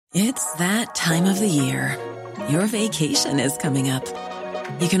It's that time of the year. Your vacation is coming up.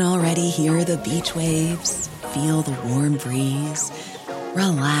 You can already hear the beach waves, feel the warm breeze,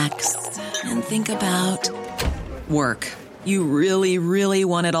 relax, and think about work. You really, really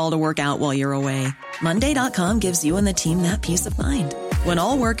want it all to work out while you're away. Monday.com gives you and the team that peace of mind. When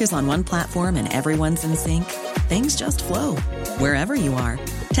all work is on one platform and everyone's in sync, things just flow. Wherever you are,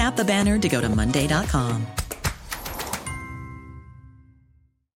 tap the banner to go to Monday.com.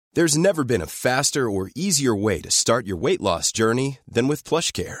 There's never been a faster or easier way to start your weight loss journey than with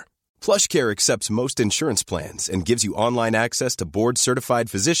PlushCare. PlushCare accepts most insurance plans and gives you online access to board-certified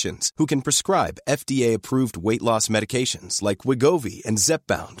physicians who can prescribe FDA-approved weight loss medications like Wegovy and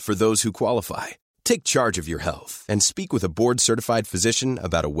Zepbound for those who qualify. Take charge of your health and speak with a board-certified physician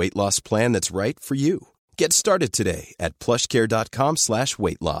about a weight loss plan that's right for you. Get started today at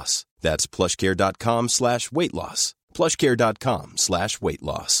plushcare.com/weight loss. That's plushcare.com/weight loss. plushcare.com/weight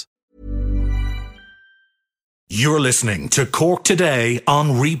loss. You're listening to Cork Today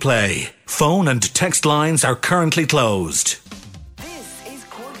on replay. Phone and text lines are currently closed. This is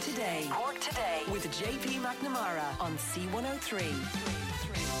Cork Today. Cork Today with JP McNamara on C103.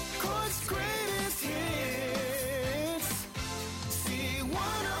 Cork's greatest hits,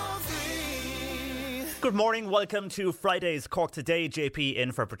 C103. Good morning, welcome to Friday's Cork Today. JP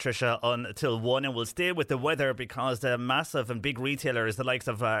in for Patricia until 1, and we'll stay with the weather because the massive and big retailers, the likes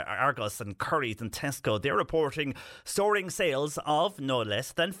of Argos and Currys and Tesco, they're reporting soaring sales of no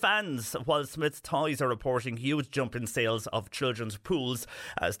less than fans, while Smith's Toys are reporting huge jump in sales of children's pools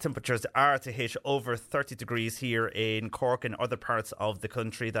as temperatures are to hit over 30 degrees here in Cork and other parts of the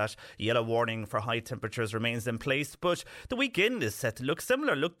country. That yellow warning for high temperatures remains in place, but the weekend is set to look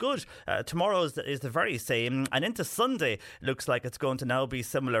similar, look good. Tomorrow is the very same, and into Sunday looks like it's going to now be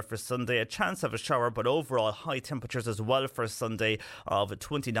similar for Sunday. A chance of a shower, but overall high temperatures as well for Sunday of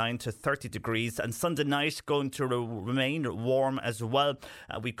 29 to 30 degrees, and Sunday night going to remain warm as well.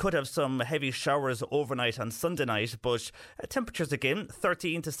 We could have some heavy showers overnight on Sunday night, but temperatures again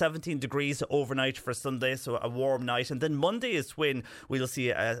 13 to 17 degrees overnight for Sunday, so a warm night. And then Monday is when we'll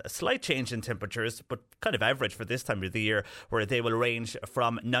see a slight change in temperatures, but kind of average for this time of the year, where they will range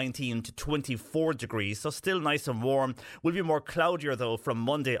from 19 to 24 degrees. So still nice and warm. Will be more cloudier though from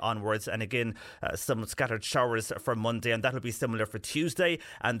Monday onwards, and again some scattered showers for Monday, and that'll be similar for Tuesday.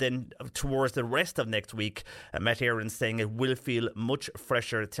 And then towards the rest of next week, Met Aaron's saying it will feel much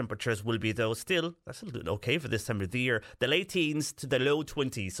fresher. Temperatures will be though still, that's okay for this time of the year, the late teens to the low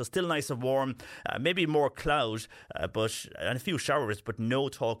 20s, so still nice and warm. Maybe more cloud but and a few showers, but no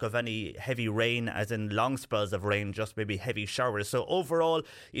talk of any heavy rain, as in long spells of rain, just maybe heavy showers. So overall,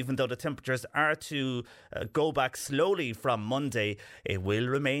 even though the temperatures are to go back slowly from Monday, it will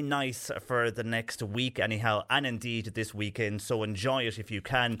remain nice for the next week anyhow, and indeed this weekend, so enjoy it if you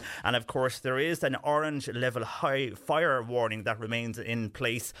can. And of course there is an orange level high fire warning that remains in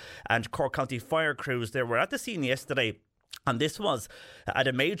place, and Cork County fire crews, they were at the scene yesterday. And this was at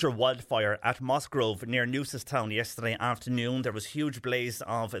a major wildfire at Mossgrove near Newcestown yesterday afternoon. There was huge blaze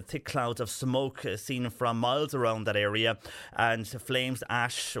of thick clouds of smoke seen from miles around that area, and flames,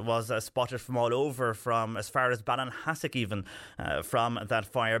 ash was spotted from all over, from as far as Ballinhassig even, from that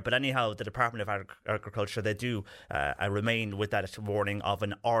fire. But anyhow, the Department of Agriculture, they do remain with that warning of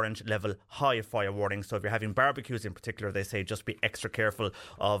an orange level high fire warning. So if you're having barbecues in particular, they say just be extra careful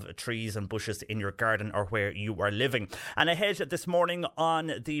of trees and bushes in your garden or where you are living. And ahead this morning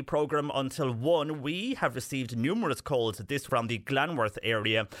on the programme until 1, we have received numerous calls, this from the Glanworth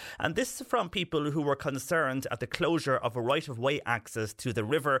area, and this from people who were concerned at the closure of a right-of-way access to the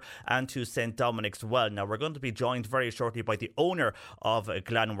river and to St Dominic's Well. Now, we're going to be joined very shortly by the owner of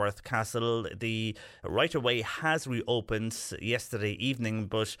Glanworth Castle. The right-of-way has reopened yesterday evening,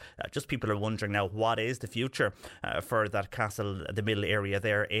 but just people are wondering now, what is the future for that castle, the middle area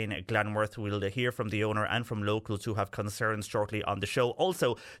there in Glanworth. We'll hear from the owner and from locals who have concerns shortly on the show.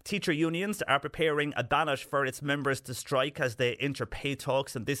 Also, teacher unions are preparing a ballot for its members to strike as they enter pay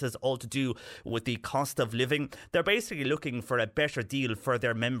talks, and this is all to do with the cost of living. They're basically looking for a better deal for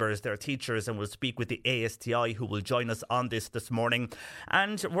their members, their teachers, and we'll speak with the ASTI, who will join us on this morning.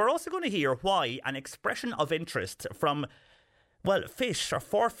 And we're also going to hear why an expression of interest from fish or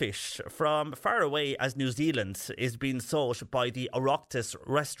for fish from far away as New Zealand is being sought by the Oireachtas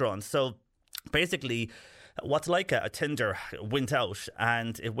restaurant. So basically, what's like a tender went out,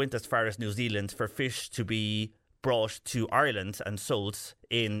 and it went as far as New Zealand for fish to be brought to Ireland and sold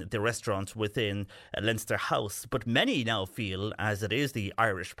in the restaurant within Leinster House. But many now feel, as it is the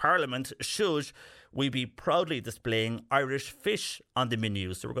Irish Parliament, should we be proudly displaying Irish fish on the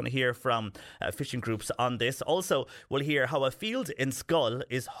menu. So we're going to hear from fishing groups on this. Also, we'll hear how a field in Schull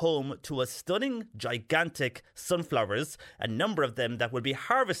is home to a stunning, gigantic sunflowers, a number of them that will be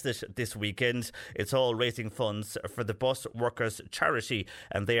harvested this weekend. It's all raising funds for the Bus Workers Charity,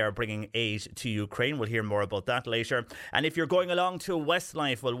 and they are bringing aid to Ukraine. We'll hear more about that later. And if you're going along to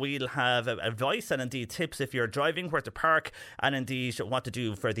Westlife, well, we'll have advice and indeed tips if you're driving, where to park, and indeed what to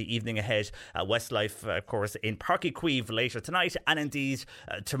do for the evening ahead. Westlife, of course, in Páirc Uí Chaoimh later tonight, and indeed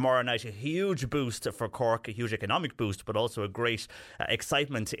tomorrow night. A huge boost for Cork, a huge economic boost, but also a great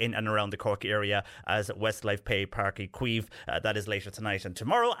excitement in and around the Cork area as Westlife pay Páirc Uí Chaoimh. That is later tonight and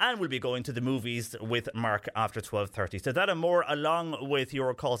tomorrow, and we'll be going to the movies with Mark after 12:30. So that and more, along with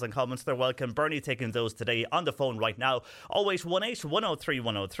your calls and comments. They're welcome. Bernie taking those today on the phone right now, 0818 103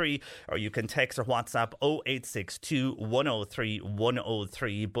 103, or you can text or WhatsApp 0862 103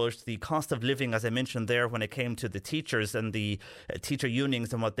 103. But the cost of living, as I mentioned there, when it came to the teachers and the teacher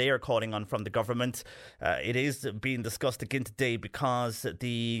unions and what they are calling on from the government, it is being discussed again today because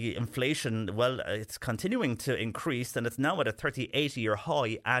the inflation, well, it's continuing to increase, and it's now at a 38-year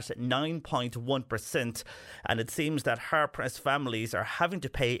high at 9.1%, and it seems that hard-pressed families are having to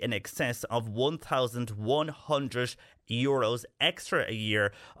pay in excess of €1,100 extra a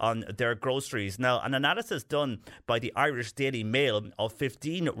year on their groceries. Now, an analysis done by the Irish Daily Mail of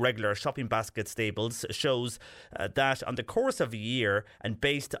 15 regular shopping basket staples shows that on the course of a year and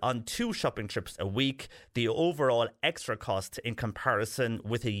based on 2 shopping trips a week, the overall extra cost in comparison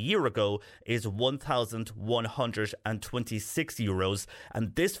with a year ago is €1,126,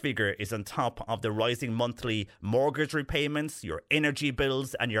 and this figure is on top of the rising monthly mortgage repayments, your energy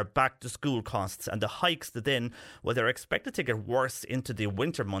bills and your back to school costs, and the hikes that then, well, they're expected to get worse into the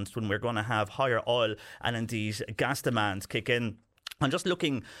winter months when we're going to have higher oil and indeed gas demands kick in. And just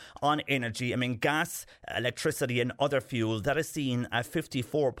looking on energy, I mean, gas, electricity and other fuel, that has seen a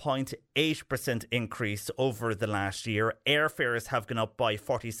 54.8% increase over the last year. Airfares have gone up by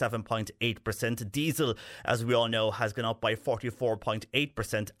 47.8%. Diesel, as we all know, has gone up by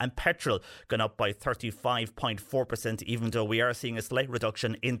 44.8%. And petrol gone up by 35.4%, even though we are seeing a slight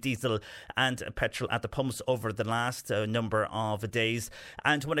reduction in diesel and petrol at the pumps over the last number of days.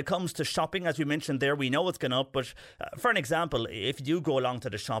 And when it comes to shopping, as we mentioned there, we know it's gone up. But for an example, if you go along to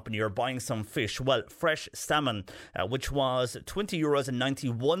the shop and you're buying some fish, well, fresh salmon, which was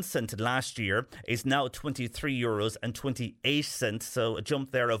 €20.91 last year, is now €23.28, so a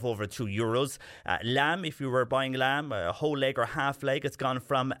jump there of over €2. Lamb, if you were buying lamb, a whole leg or half leg, it's gone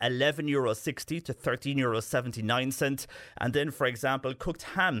from €11.60 to €13.79. And then, for example, cooked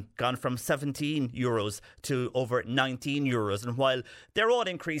ham gone from €17 to over €19. And while they're all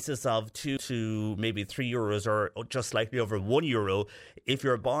increases of €2 to maybe €3 or just slightly over €1, if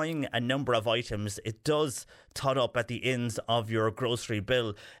you're buying a number of items, it does tot up at the ends of your grocery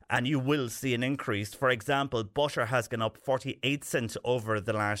bill, and you will see an increase. For example, butter has gone up 48 cents over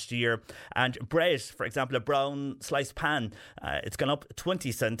the last year, and bread, for example, a brown sliced pan, it's gone up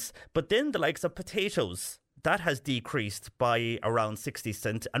 20 cents. But then the likes of potatoes, that has decreased by around 60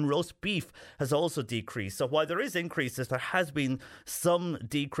 cents, and roast beef has also decreased. So while there is increases, there has been some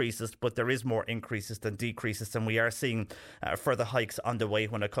decreases, but there is more increases than decreases, and we are seeing further hikes on the way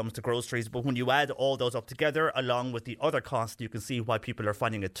when it comes to groceries. But when you add all those up together, along with the other costs, you can see why people are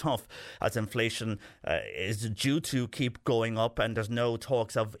finding it tough, as inflation is due to keep going up, and there's no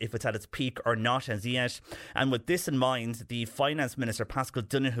talks of if it's at its peak or not as yet. And with this in mind, the Finance Minister, Paschal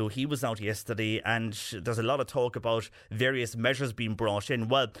Donohoe, he was out yesterday, and there's a lot of talk about various measures being brought in.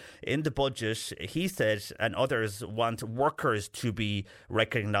 Well, in the budget, he said, and others want workers to be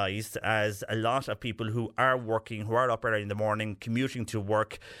recognised, as a lot of people who are working, who are up early in the morning, commuting to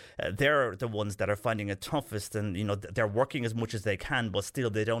work, they're the ones that are finding it toughest. And, you know, they're working as much as they can, but still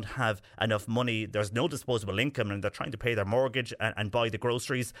they don't have enough money. There's no disposable income, and they're trying to pay their mortgage and buy the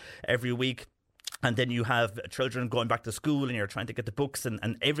groceries every week. And then you have children going back to school, and you're trying to get the books,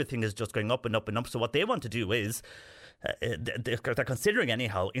 and everything is just going up and up and up. So what they want to do is they're considering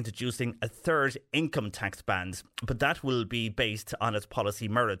anyhow introducing a third income tax band, but that will be based on its policy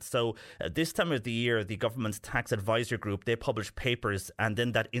merits. So this time of the year, the government's tax advisory group, they publish papers, and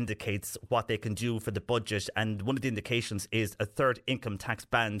then that indicates what they can do for the budget. And one of the indications is a third income tax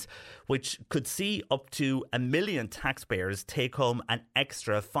band, which could see up to 1 million taxpayers take home an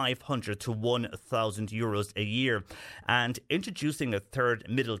extra €500 to €1,000 a year, and introducing a third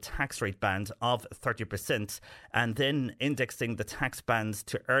middle tax rate band of 30%, and then then indexing the tax bands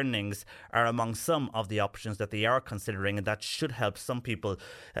to earnings are among some of the options that they are considering, and that should help some people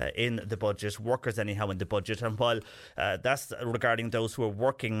in the budget, workers anyhow in the budget. And while that's regarding those who are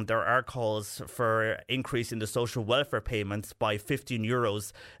working, there are calls for increasing the social welfare payments by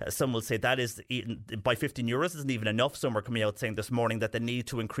 €15. Some will say that is by €15 isn't even enough. Some are coming out saying this morning that they need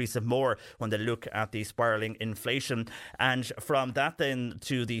to increase it more when they look at the spiralling inflation. And from that then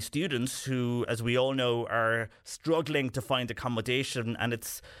to the students who, as we all know, are struggling to find accommodation. And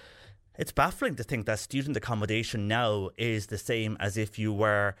it's baffling to think that student accommodation now is the same as if you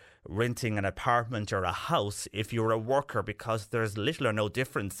were renting an apartment or a house if you're a worker, because there's little or no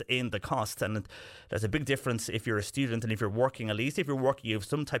difference in the cost. And there's a big difference if you're a student and if you're working. At least if you're working, you have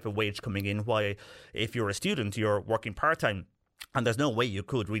some type of wage coming in. Why, if you're a student, you're working part-time. And there's no way you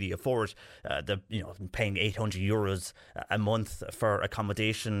could really afford paying €800 a month for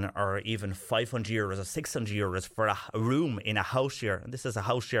accommodation, or even €500 or €600 for a room in a house share. And this is a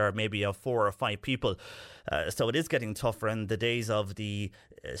house share maybe of 4 or 5 people. So it is getting tougher, and the days of the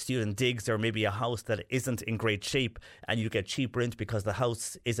student digs, or maybe a house that isn't in great shape and you get cheap rent because the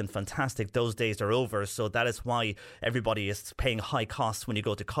house isn't fantastic, those days are over. So that is why everybody is paying high costs when you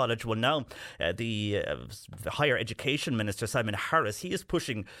go to college. Well, now the Higher Education Minister, Simon Harris, he is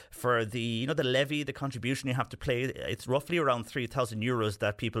pushing for the levy, the contribution you have to pay. It's roughly around €3,000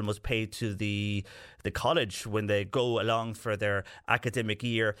 that people must pay to the college when they go along for their academic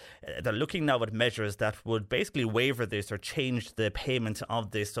year. They're looking now at measures that would basically waiver this or change the payment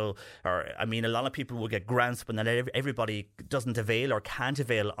of this. So, a lot of people will get grants, but not everybody doesn't avail or can't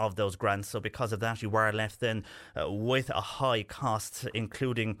avail of those grants. So because of that, you are left then with a high cost,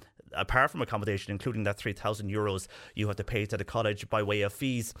 including, apart from accommodation, including that €3,000 you have to pay to the college by way of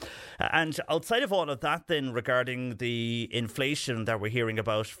fees. And outside of all of that then, regarding the inflation that we're hearing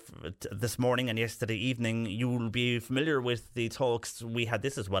about this morning and yesterday evening, you'll be familiar with the talks, we had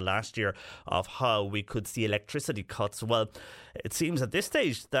this as well last year, of how we could see electricity cuts. Well, it seems at this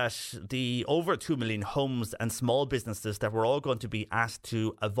stage that the over 2 million homes and small businesses that were all going to be asked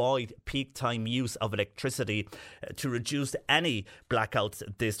to avoid peak time use of electricity to reduce any blackouts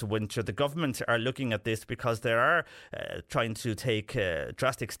this winter. The government are looking at this because they are trying to take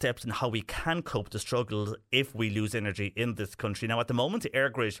drastic steps in how we can cope the struggles if we lose energy in this country. Now, at the moment,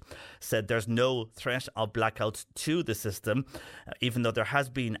 EirGrid said there's no threat of blackouts to the system, even though there has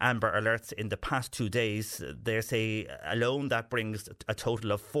been amber alerts in the past 2 days. They say alone that brings a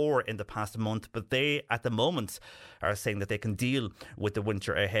total of 4 in the past month, but they at the moment are saying that they can deal with the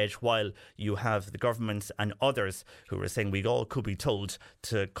winter ahead, while you have the government and others who are saying we all could be told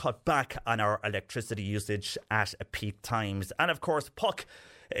to cut back on our electricity usage at peak times. And of course, Puck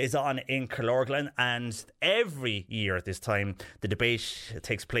is on in Killorglin, and every year at this time the debate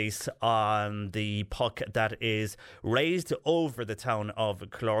takes place on the puck that is raised over the town of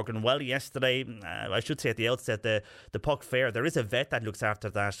Killorglin. Well, yesterday, I should say at the outset, the puck fair, there is a vet that looks after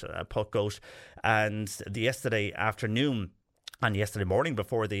that puck goat, and yesterday afternoon and yesterday morning,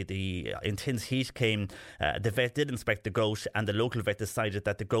 before the intense heat came, the vet did inspect the goat, and the local vet decided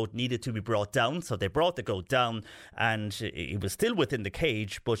that the goat needed to be brought down. So they brought the goat down, and he was still within the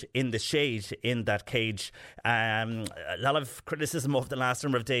cage, but in the shade in that cage. A lot of criticism over the last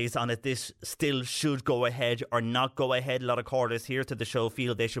number of days on it. This still should go ahead or not go ahead. A lot of callers here to the show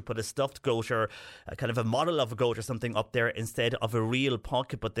feel they should put a stuffed goat or a kind of a model of a goat or something up there instead of a real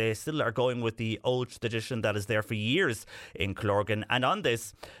puck, but they still are going with the old tradition that is there for years in Killorglin. And on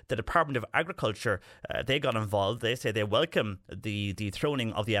this, the Department of Agriculture, they got involved. They say they welcome the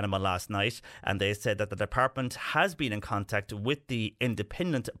dethroning of the animal last night, and they said that the department has been in contact with the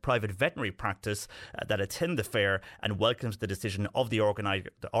independent private veterinary practice that attend the fair, and welcomes the decision of the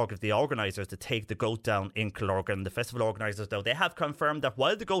organisers to take the goat down in Killorglin. The festival organisers, though, they have confirmed that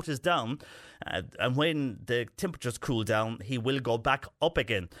while the goat is down, and when the temperatures cool down, he will go back up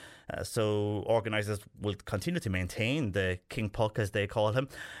again. So organisers will continue to maintain the King Puck, as they call him,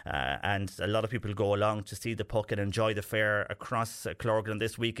 and a lot of people go along to see the puck and enjoy the fair across Killorglin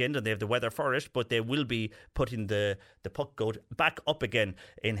this weekend, and they have the weather for it, but they will be putting the puck goat back up again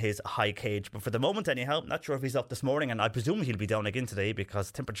in his high cage. But for the moment anyhow, not sure if he's up this morning, and I presume he'll be down again today because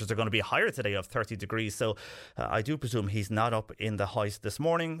temperatures are going to be higher today of 30 degrees, so I do presume he's not up in the highs this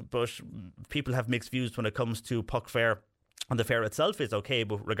morning. But people have mixed views when it comes to puck fair. And the fair itself is okay,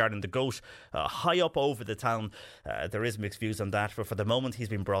 but regarding the goat, high up over the town, there is mixed views on that. But for the moment, he's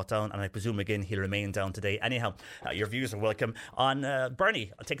been brought down, and I presume again he'll remain down today. Anyhow, your views are welcome on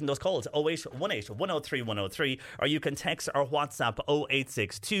Bernie. Taking those calls 0818 103 103, or you can text or WhatsApp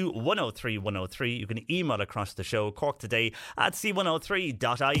 0862 103 103. You can email across the show Cork Today at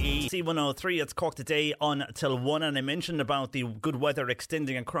c103.ie. C103, it's Cork Today on till 1, and I mentioned about the good weather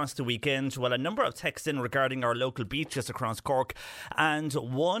extending across the weekend. Well, a number of texts in regarding our local beaches across Cork, and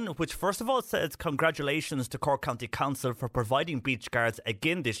one which first of all says congratulations to Cork County Council for providing beach guards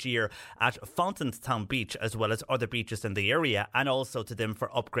again this year at Fountainstown Beach as well as other beaches in the area, and also to them for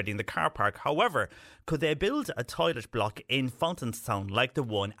upgrading the car park. However, could they build a toilet block in Fountainstown like the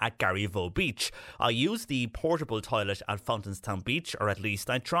one at Garryvoe Beach? I used the portable toilet at Fountainstown Beach, or at least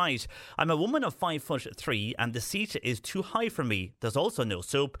I tried. I'm a woman of 5'3" and the seat is too high for me. There's also no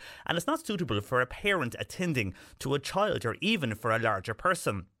soap, and it's not suitable for a parent attending to a child or even for a larger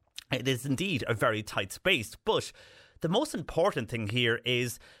person. It is indeed a very tight space, but the most important thing here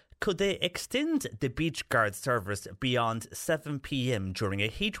is, could they extend the beach guard service beyond 7 p.m. during a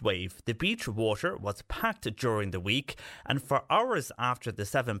heat wave? The beach water was packed during the week, and for hours after the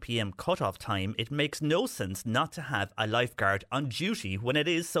 7 p.m. cut-off time, it makes no sense not to have a lifeguard on duty when it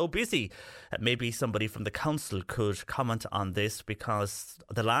is so busy. Maybe somebody from the council could comment on this, because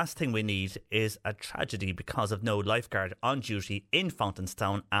the last thing we need is a tragedy because of no lifeguard on duty in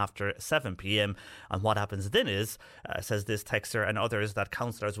Fountainstown after 7 p.m. And what happens then is, says this texter and others, that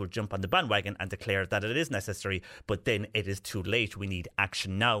councillors will jump on the bandwagon and declare that it is necessary, but then it is too late. We need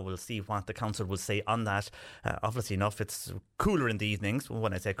action now. We'll see what the council will say on that. Obviously enough, it's cooler in the evenings.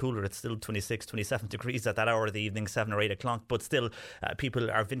 When I say cooler, it's still 26, 27 degrees at that hour of the evening, 7 or 8 o'clock, but still people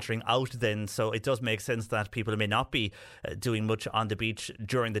are venturing out then, so it does make sense that people may not be doing much on the beach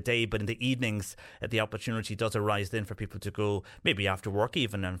during the day, but in the evenings the opportunity does arise then for people to go maybe after work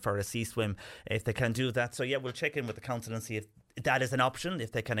even, and for a sea swim if they can do that. So yeah, we'll check in with the council and see if that is an option,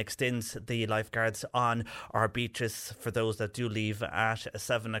 if they can extend the lifeguards on our beaches for those that do leave at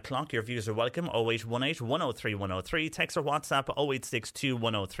 7 o'clock. Your views are welcome. 0818 103 103. Text or WhatsApp 0862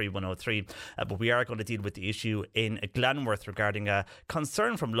 103 103. But we are going to deal with the issue in Glanworth regarding a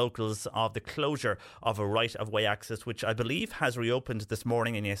concern from locals of the closure of a right-of-way access, which I believe has reopened this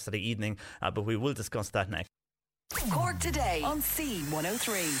morning and yesterday evening. But we will discuss that next. Cork Today on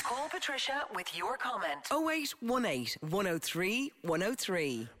C103. Call Patricia with your comment. 0818 103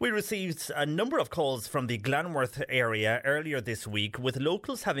 103. We received a number of calls from the Glanworth area earlier this week, with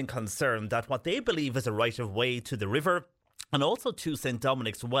locals having concern that what they believe is a right of way to the river and also to St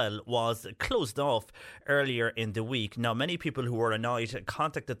Dominic's Well was closed off earlier in the week. Now, many people who were annoyed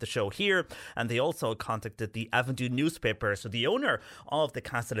contacted the show here, and they also contacted the Avondhu newspaper. So the owner of the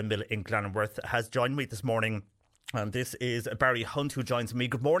Castle and Mill in Glanworth has joined me this morning. And this is Barry Hunt who joins me.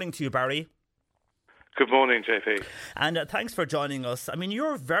 Good morning to you, Barry. Good morning, JP. And thanks for joining us. I mean,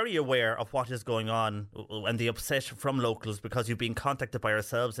 you're very aware of what is going on and the upset from locals, because you've been contacted by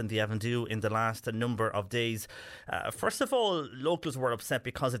ourselves in the Avondhu in the last number of days. First of all, locals were upset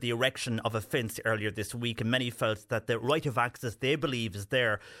because of the erection of a fence earlier this week, and many felt that the right of access they believe is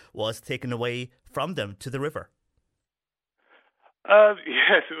there was taken away from them to the river.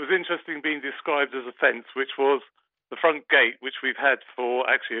 Yes, it was interesting being described as a fence, which was the front gate, which we've had for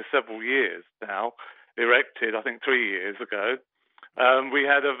actually several years now, erected, I think 3 years ago. We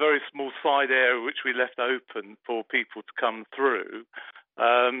had a very small side area which we left open for people to come through.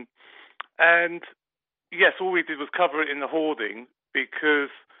 And yes, all we did was cover it in the hoarding,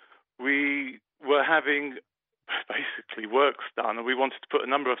 because we were having basically works done, and we wanted to put a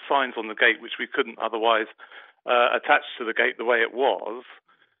number of signs on the gate which we couldn't otherwise attach to the gate the way it was.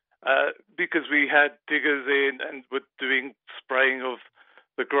 Because we had diggers in and were doing spraying of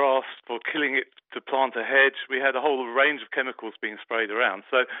the grass for killing it to plant a hedge. We had a whole range of chemicals being sprayed around.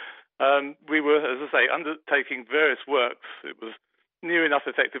 So we were, as I say, undertaking various works. It was near enough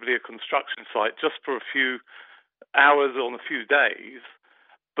effectively a construction site just for a few hours on a few days.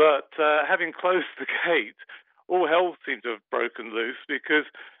 But having closed the gate, all hell seemed to have broken loose, because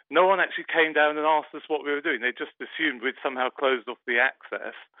no one actually came down and asked us what we were doing. They just assumed we'd somehow closed off the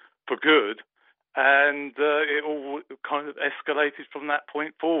access for good, and it all kind of escalated from that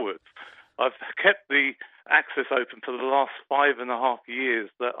point forward. I've kept the access open for the last 5.5 years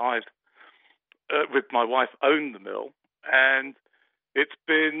that I've, with my wife, owned the mill, and it's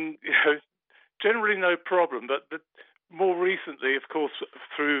been generally no problem. But more recently, of course,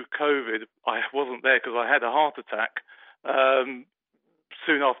 through COVID, I wasn't there because I had a heart attack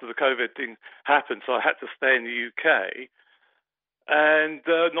soon after the COVID thing happened, so I had to stay in the UK. And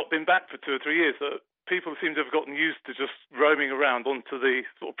not been back for 2 or 3 years. So people seem to have gotten used to just roaming around onto the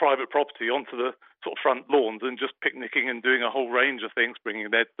sort of private property, onto the sort of front lawns, and just picnicking and doing a whole range of things,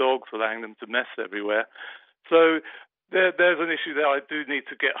 bringing their dogs, allowing them to mess everywhere. So there's an issue there I do need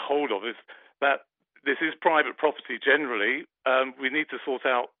to get hold of, is that this is private property generally. We need to sort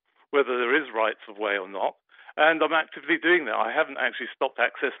out whether there is rights of way or not. And I'm actively doing that. I haven't actually stopped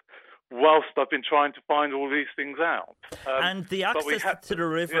access whilst I've been trying to find all these things out. And the access to the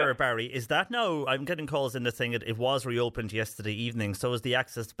river, Barry, is that now? I'm getting calls in the thing. It was reopened yesterday evening. So is the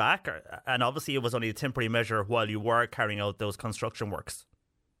access back? And obviously it was only a temporary measure while you were carrying out those construction works.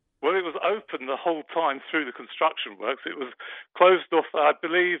 Well, it was open the whole time through the construction works. It was closed off, I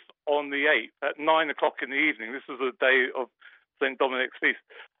believe, on the 8th at 9 o'clock in the evening. This was the day of St. Dominic's Feast.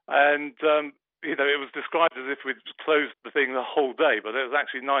 And, it was described as if we'd closed the thing the whole day, but it was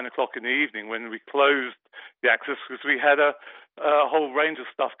actually 9 o'clock in the evening when we closed the access, because we had a whole range of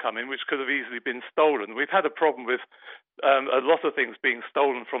stuff come in which could have easily been stolen. We've had a problem with a lot of things being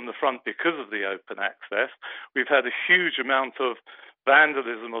stolen from the front because of the open access. We've had a huge amount of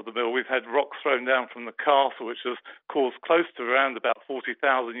vandalism of the mill. We've had rocks thrown down from the castle, which has caused close to around about 40,000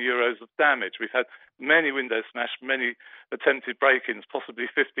 euros of damage. We've had many windows smashed, many attempted break-ins, possibly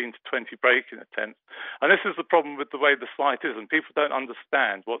 15 to 20 break-in attempts. And this is the problem with the way the site is, and people don't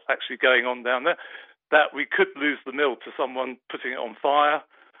understand what's actually going on down there, that we could lose the mill to someone putting it on fire.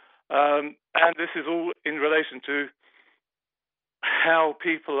 And this is all in relation to how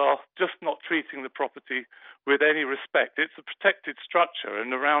people are just not treating the property with any respect. It's a protected structure,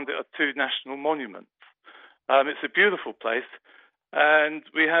 and around it are two national monuments. It's a beautiful place, and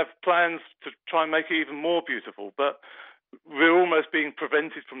we have plans to try and make it even more beautiful, but we're almost being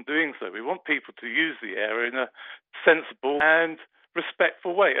prevented from doing so. We want people to use the area in a sensible and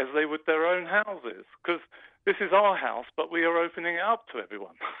respectful way, as they would their own houses, because this is our house, but we are opening it up to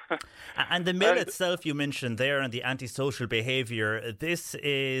everyone. And the mill itself, you mentioned there, and the antisocial behaviour, this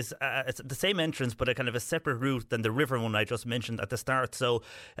is it's the same entrance, but a kind of a separate route than the river one I just mentioned at the start. So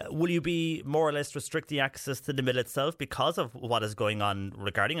will you be more or less restrict the access to the mill itself because of what is going on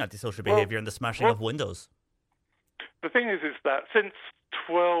regarding antisocial behaviour and the smashing of windows? The thing is that since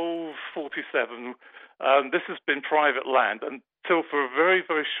 1247, this has been private land until for a very,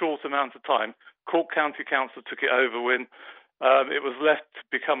 very short amount of time, Cork County Council took it over when it was left to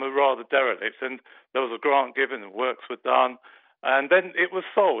become a rather derelict, and there was a grant given and works were done, and then it was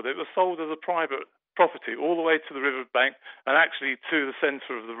sold. It was sold as a private property all the way to the riverbank and actually to the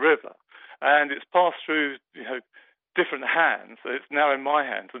centre of the river. And it's passed through different hands. It's now in my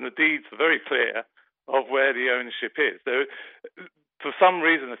hands, and the deeds are very clear of where the ownership is. For some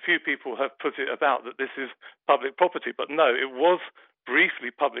reason, a few people have put it about that this is public property, but no, it was briefly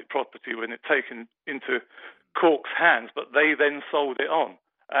public property when it taken into Cork's hands, but they then sold it on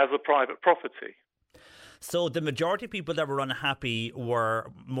as a private property. So the majority of people that were unhappy were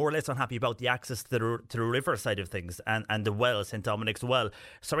more or less unhappy about the access to the river side of things and the well, St. Dominic's well.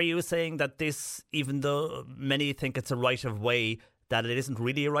 So are you saying that this, even though many think it's a right of way, that it isn't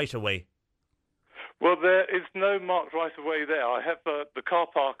really a right of way? Well, there is no marked right of way there. I have the car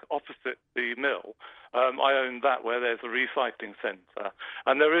park opposite the mill. I own that, where there's a recycling centre.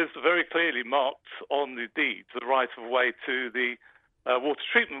 And there is very clearly marked on the deeds the right of way to the water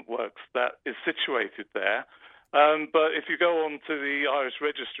treatment works that is situated there. But if you go on to the Irish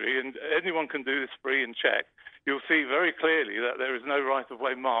Registry, and anyone can do this free and check, you'll see very clearly that there is no right of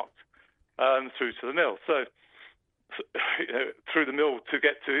way marked through to the mill. So through the mill to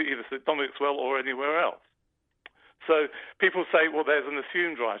get to either St. Dominic's Well or anywhere else. So people say, well, there's an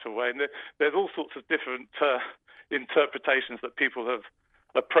assumed right of way, and there's all sorts of different interpretations that people have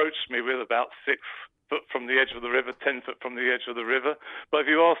approached me with, about 6 foot from the edge of the river, 10 foot from the edge of the river. But if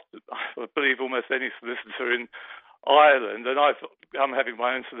you ask, I believe, almost any solicitor in Ireland, and I'm having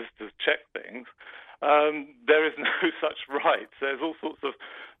my own solicitors check things, there is no such right. There's all sorts of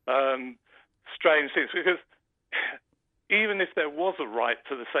strange things, because even if there was a right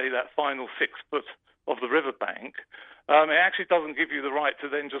to, say, that final 6 foot of the riverbank, it actually doesn't give you the right to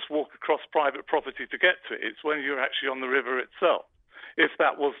then just walk across private property to get to it. It's when you're actually on the river itself, if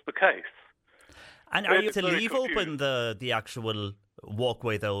that was the case. And are you to leave open the actual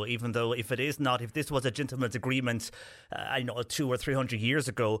walkway, though, even though if this was a gentleman's agreement, 200 or 300 years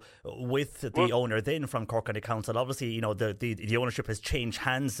ago with the owner then from Cork County Council, obviously, the ownership has changed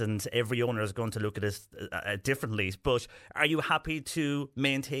hands and every owner is going to look at this differently. But are you happy to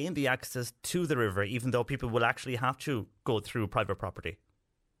maintain the access to the river, even though people will actually have to go through private property?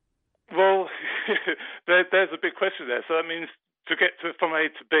 Well, there's a big question there. So that means to get from A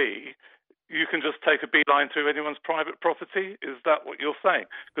to B, you can just take a beeline through anyone's private property? Is that what you're saying?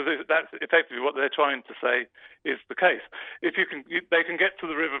 Because that's effectively what they're trying to say is the case. If they can get to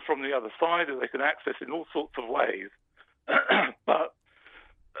the river from the other side, or they can access in all sorts of ways. But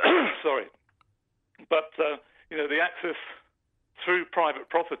the access through private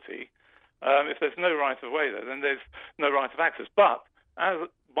property, if there's no right of way there, then there's no right of access. But as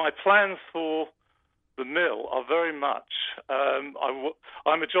my plans for the mill are very much,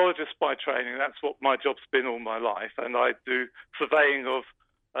 I'm a geologist by training. That's what my job's been all my life, and I do surveying of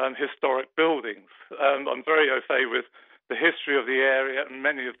historic buildings. I'm very au fait with the history of the area and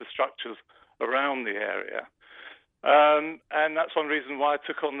many of the structures around the area. And that's one reason why I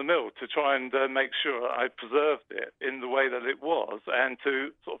took on the mill, to try and make sure I preserved it in the way that it was and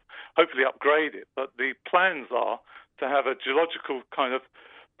to sort of hopefully upgrade it. But the plans are to have a geological kind of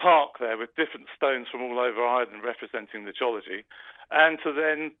park there with different stones from all over Ireland representing the geology, and to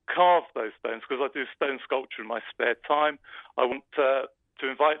then carve those stones, because I do stone sculpture in my spare time. I want to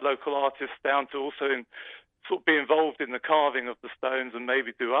invite local artists down to also sort of be involved in the carving of the stones and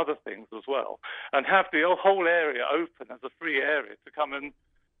maybe do other things as well, and have the whole area open as a free area to come and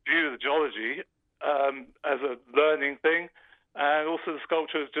view the geology as a learning thing, and also the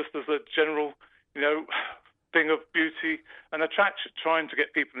sculpture just as a general, thing of beauty and attraction, trying to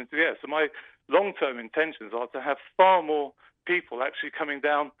get people into the air. So my long-term intentions are to have far more people actually coming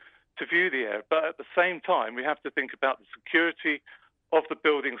down to view the air. But at the same time, we have to think about the security of the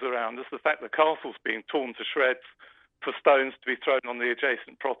buildings around us, the fact the castle's being torn to shreds for stones to be thrown on the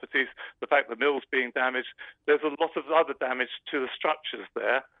adjacent properties, the fact the mill's being damaged. There's a lot of other damage to the structures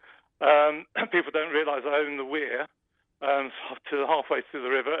there. People don't realise I own the weir to halfway to the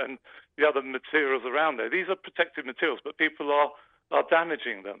river and the other materials around there. These are protected materials, but people are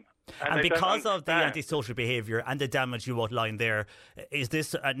damaging them. And because of the antisocial behaviour and the damage you outlined there, is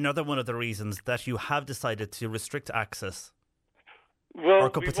this another one of the reasons that you have decided to restrict access? Well, or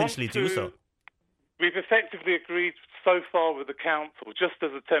could potentially do so? We've effectively agreed so far with the council, just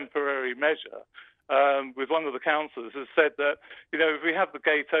as a temporary measure, with one of the councillors has said that, if we have the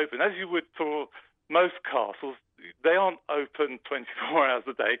gate open, as you would for most castles, they aren't open 24 hours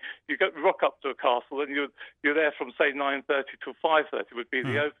a day. You rock up to a castle and you're there from, say, 9:30 till 5:30 would be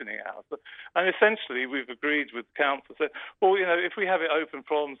the opening hours. And essentially, we've agreed with the council, said, well, if we have it open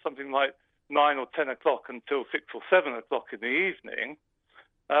from something like 9 or 10 o'clock until 6 or 7 o'clock in the evening,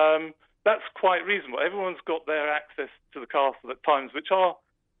 that's quite reasonable. Everyone's got their access to the castle at times which are,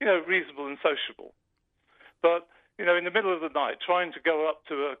 reasonable and sociable. But, in the middle of the night, trying to go up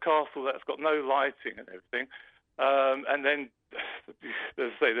to a castle that's got no lighting and everything, and then, as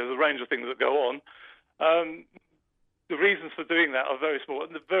I say, there's a range of things that go on. The reasons for doing that are very small,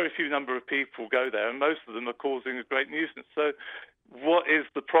 and a very few number of people go there, and most of them are causing a great nuisance. So what is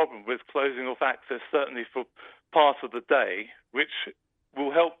the problem with closing off access, certainly for part of the day, which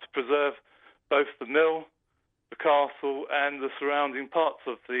will help to preserve both the mill, the castle, and the surrounding parts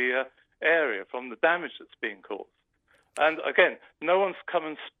of the area from the damage that's being caused? And again, no one's come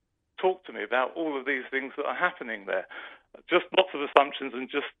and talked to me about all of these things that are happening there. Just lots of assumptions and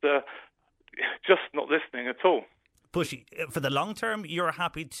just not listening at all. Bushy, for the long term, you're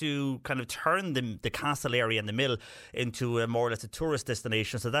happy to kind of turn the castle area and the mill into more or less a tourist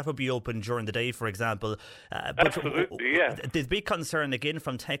destination, so that would be open during the day, for example. Absolutely, yeah. The big concern, again,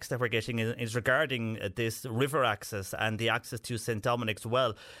 from text that we're getting is regarding this river access and the access to St Dominic's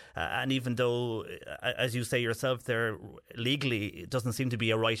Well. And even though, as you say yourself, there legally it doesn't seem to be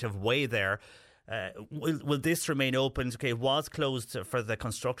a right of way there, will this remain open? Okay, it was closed for the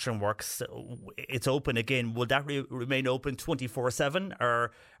construction works. It's open again. Will that remain open 24/7,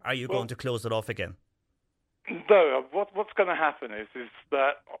 or are you going to close it off again? No. What's going to happen is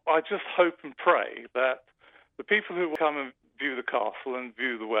that I just hope and pray that the people who will come and view the castle and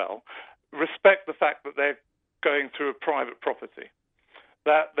view the well respect the fact that they're going through a private property,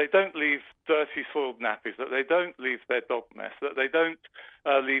 that they don't leave dirty soiled nappies, that they don't leave their dog mess, that they don't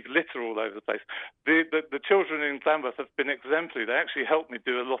leave litter all over the place. The children in Lambeth have been exemplary. They actually helped me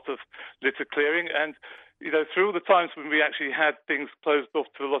do a lot of litter clearing, and through all the times when we actually had things closed off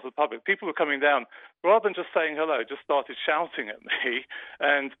to a lot of the public, people were coming down, rather than just saying hello, just started shouting at me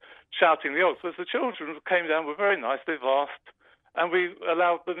and shouting the odds. So the children came down, were very nice, they've asked, and we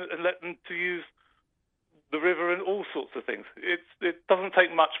allowed them and let them to use the river and all sorts of things. It doesn't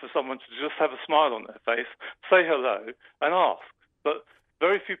take much for someone to just have a smile on their face, say hello, and ask. But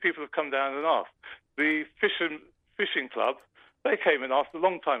very few people have come down and asked. The fishing club, they came and asked a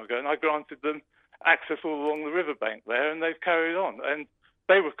long time ago, and I granted them access all along the riverbank there, and they've carried on. And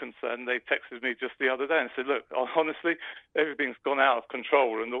they were concerned. They texted me just the other day and said, look, honestly, everything's gone out of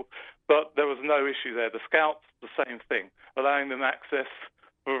control. But there was no issue there. The scouts, the same thing, allowing them access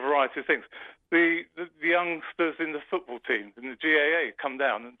for a variety of things. The youngsters in the football team, in the GAA, come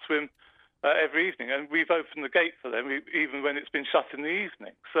down and swim every evening. And we've opened the gate for them, even when it's been shut in the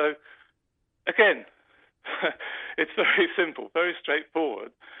evening. So, again, it's very simple, very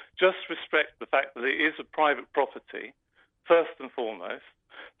straightforward. Just respect the fact that it is a private property, first and foremost.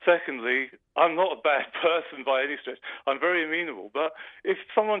 Secondly, I'm not a bad person by any stretch. I'm very amenable. But if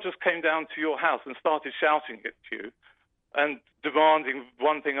someone just came down to your house and started shouting at you and demanding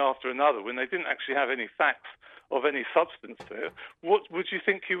one thing after another when they didn't actually have any facts of any substance to it, what would you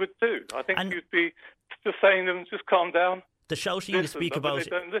think you would do? I think you'd be just saying to them, just calm down. The shouting you speak about, they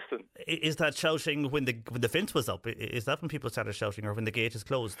don't listen. Is that shouting when the fence was up? Is that when people started shouting, or when the gate is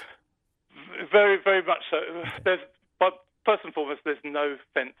closed? Very, very much so. But first and foremost, there's no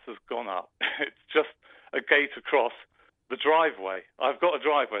fence has gone up. It's just a gate across the driveway. I've got a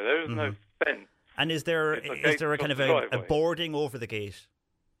driveway. There is no fence. And is there a kind of a boarding over the gate?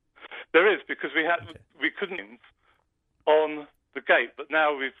 There is, because we couldn't on the gate, but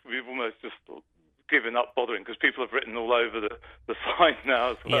now we've almost just given up bothering, because people have written all over the sign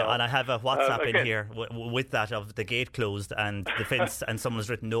now as well. Yeah, and I have a WhatsApp in here with that of the gate closed and the fence, and someone's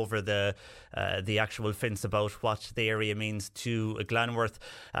written over the actual fence about what the area means to Glanworth.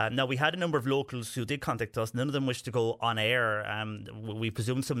 Now, we had a number of locals who did contact us. None of them wished to go on air. We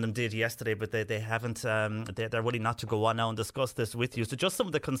presume some of them did yesterday, but they haven't. They're willing not to go on now and discuss this with you. So just some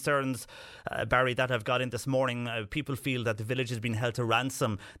of the concerns, Barry, that I've got in this morning. People feel that the village has been held to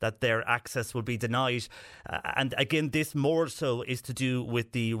ransom, that their access will be denied. And again, this more so is to do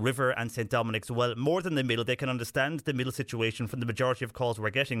with the river and St. Dominic's Well, more than the mill. They can understand the mill situation from the majority of calls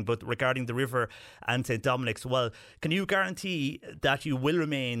we're getting, but regarding the river and St. Dominic's Well, can you guarantee that you will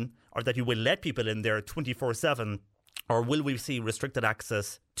remain, or that you will let people in there 24/7, or will we see restricted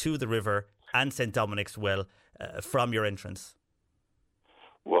access to the river and St. Dominic's Well from your entrance?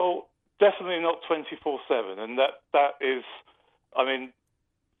 Well, definitely not 24/7, and that is, I mean,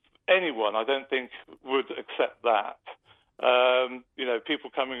 anyone, I don't think, would accept that.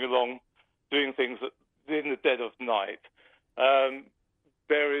 People coming along, doing things in the dead of night.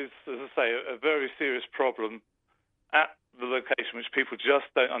 There is, as I say, a very serious problem at the location which people just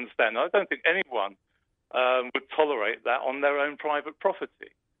don't understand. I don't think anyone would tolerate that on their own private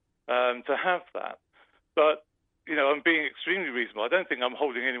property, to have that. But, I'm being extremely reasonable. I don't think I'm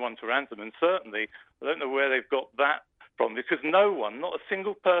holding anyone to ransom, and certainly I don't know where they've got that from, because no one, not a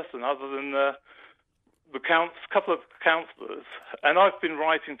single person other than the couple of councillors, and I've been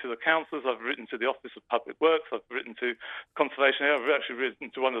writing to the councillors, I've written to the Office of Public Works, I've written to Conservation Area, I've actually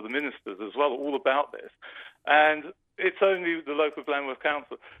written to one of the ministers as well, all about this. And it's only the local Glanworth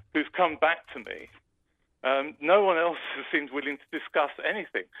Council who's come back to me. No one else seems willing to discuss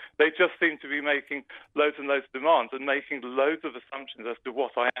anything. They just seem to be making loads and loads of demands and making loads of assumptions as to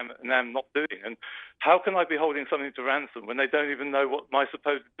what I am and am not doing. And how can I be holding something to ransom when they don't even know what my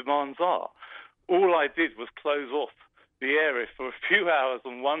supposed demands are? All I did was close off the area for a few hours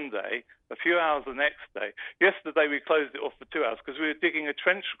on one day, a few hours the next day. Yesterday we closed it off for 2 hours because we were digging a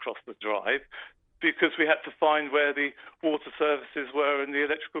trench across the drive, because we had to find where the water services were and the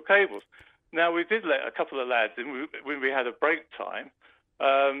electrical cables. Now, we did let a couple of lads in when we had a break time,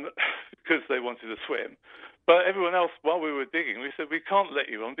 because they wanted to swim. But everyone else, while we were digging, we said, we can't let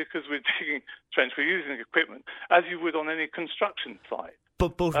you on because we're digging trench, we're using equipment, as you would on any construction site.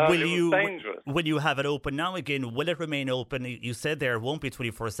 But will you, dangerous. when you have it open now again, will it remain open? You said there it won't be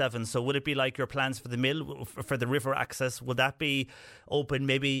 24/7, so will it be like your plans for the mill, for the river access? Will that be open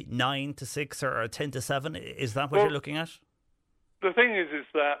maybe 9 to 6 or 10 to 7? Is that what you're looking at? The thing is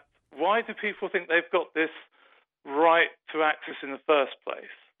that why do people think they've got this right to access in the first place?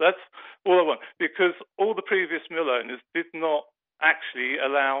 That's all I want. Because all the previous mill owners did not actually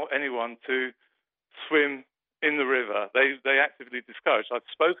allow anyone to swim in the river. They actively discouraged. I've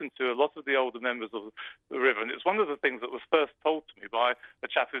spoken to a lot of the older members of the river, and it's one of the things that was first told to me by a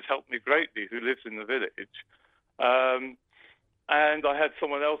chap who's helped me greatly, who lives in the village. And I had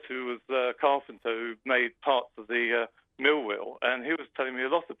someone else who was a carpenter who made parts of the mill wheel, and he was telling me a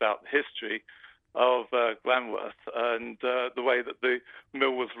lot about the history of Glanworth and the way that the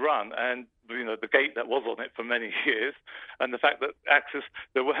mill was run, and the gate that was on it for many years, and the fact that access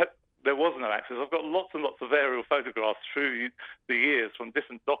there was no access. I've got lots and lots of aerial photographs through the years from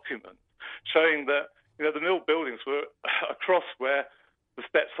different documents showing that the mill buildings were across where the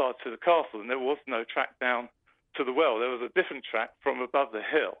steps are to the castle, and there was no track down to the well, there was a different track from above the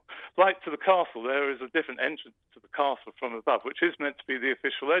hill. Like to the castle, there is a different entrance to the castle from above, which is meant to be the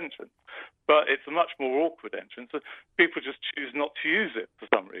official entrance. But it's a much more awkward entrance. People just choose not to use it for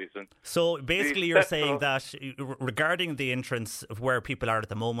some reason. So basically you're saying that regarding the entrance of where people are at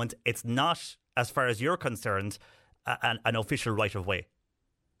the moment, it's not, as far as you're concerned, an official right-of-way.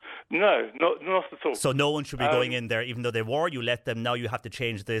 No, not at all. So no one should be going in there, even though they were. You let them, now you have to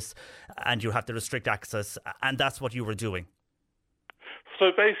change this and you have to restrict access, and that's what you were doing.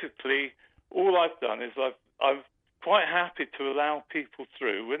 So basically, all I've done is I'm quite happy to allow people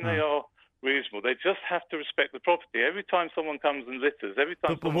through when they are reasonable. They just have to respect the property. Every time someone comes and litters,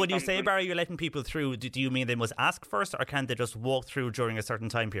 But when you say, Barry, you're letting people through, do you mean they must ask first, or can they just walk through during a certain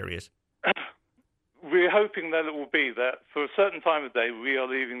time period? We're hoping that it will be that for a certain time of day we are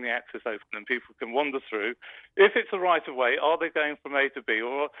leaving the access open and people can wander through. If it's a right of way, are they going from A to B?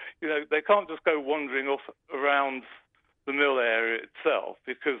 Or, they can't just go wandering off around the mill area itself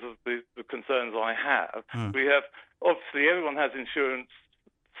because of the concerns I have. We have, obviously, everyone has insurance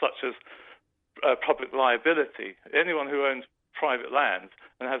such as public liability. Anyone who owns private lands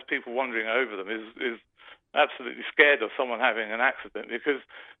and has people wandering over them is absolutely scared of someone having an accident, because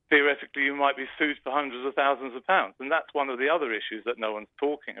theoretically you might be sued for hundreds of thousands of pounds. And that's one of the other issues that no one's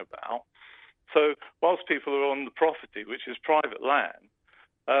talking about. So whilst people are on the property, which is private land,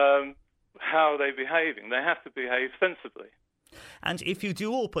 how are they behaving? They have to behave sensibly. And if you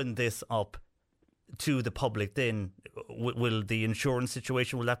do open this up to the public, then will the insurance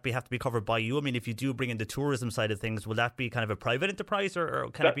situation, will that have to be covered by you? I mean, if you do bring in the tourism side of things, will that be kind of a private enterprise, or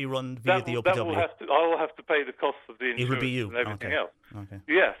can it be run via the OPW? I will have to pay the costs of the insurance. It would be you. And everything else. Okay.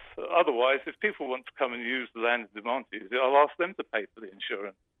 Yes. Otherwise, if people want to come and use the land and demand to use it, I'll ask them to pay for the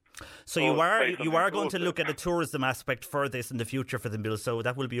insurance. So you are going to look at a tourism aspect for this in the future for the mill, so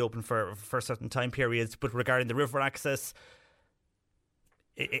that will be open for certain time periods. But regarding the river access,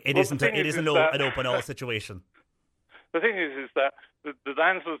 it isn't an open all situation. The thing is that the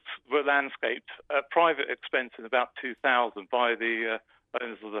lands were landscaped at private expense in about 2000 by the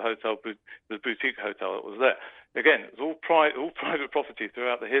owners of the hotel, the boutique hotel that was there. Again, it was all private property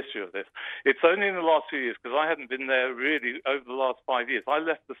throughout the history of this. It's only in the last few years, because I hadn't been there really over the last 5 years. I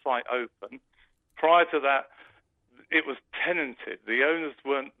left the site open. Prior to that, it was tenanted. The owners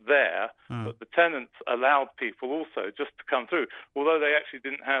weren't there, but the tenants allowed people also just to come through, although they actually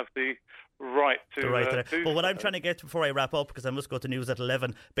didn't have the right to do. But what I'm trying to get before I wrap up, because I must go to news at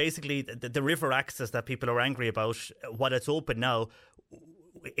 11, basically the river access that people are angry about, while it's open now,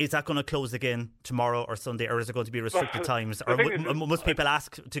 is that going to close again tomorrow or Sunday, or is it going to be restricted times? Or must people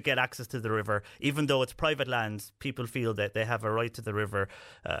ask to get access to the river? Even though it's private land, people feel that they have a right to the river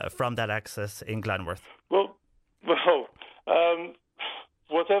from that access in Glanworth. Well,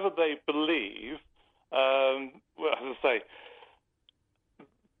 whatever they believe, as I say,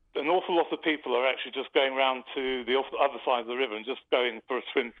 an awful lot of people are actually just going round to the other side of the river and just going for a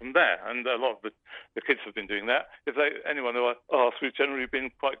swim from there. And a lot of the kids have been doing that. Anyone who I asked, we've generally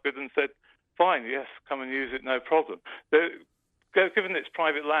been quite good and said, fine, yes, come and use it, no problem. Given it's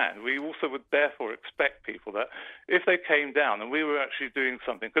private land, we also would therefore expect people that if they came down and we were actually doing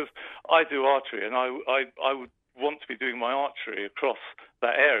something, because I do archery and I would want to be doing my archery across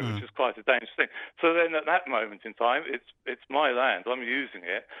that area, which is quite a dangerous thing. So then at that moment in time, it's my land, I'm using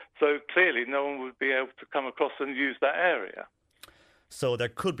it. So clearly no one would be able to come across and use that area. So there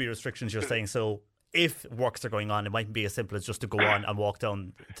could be restrictions, you're saying. So if works are going on, it mightn't be as simple as just to go on and walk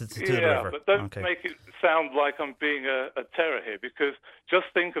down to the river. Yeah, but don't make it sound like I'm being a terror here, because just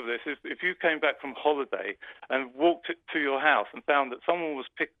think of this. If you came back from holiday and walked to your house and found that someone was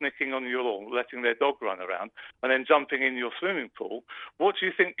picnicking on your lawn, letting their dog run around, and then jumping in your swimming pool, what do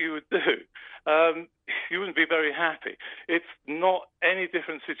you think you would do? You wouldn't be very happy. It's not any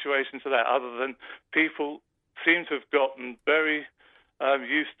different situation to that, other than people seem to have gotten very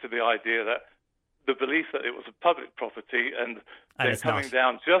used to the idea that the belief that it was a public property, and they're coming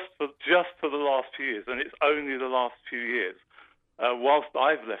down just for the last few years, and it's only the last few years, whilst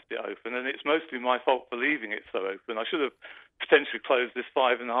I've left it open, and it's mostly my fault for leaving it so open. I should have potentially closed this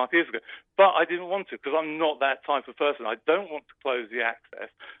 5.5 years ago, but I didn't want to, because I'm not that type of person. I don't want to close the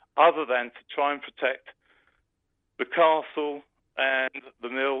access, other than to try and protect the castle and the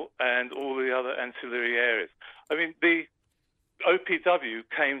mill and all the other ancillary areas. I mean, the OPW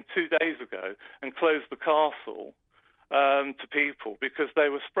came 2 days ago and closed the castle to people because they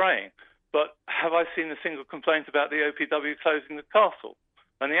were spraying. But have I seen a single complaint about the OPW closing the castle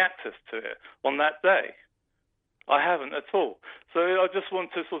and the access to it on that day? I haven't at all. So I just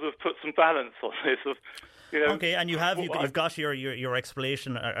want to sort of put some balance on this. Okay, and you've got your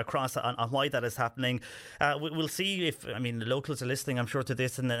explanation across on why that is happening. We'll see if the locals are listening, I'm sure, to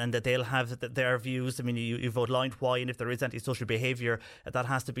this, and that they'll have their views. I mean, you've outlined why, and if there is antisocial behaviour, that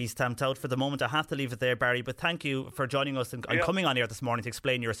has to be stamped out. For the moment, I have to leave it there, Barry. But thank you for joining us and coming on here this morning to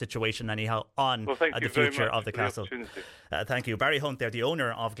explain your situation anyhow on the future of the castle. Thank you, Barry Hunt. There, the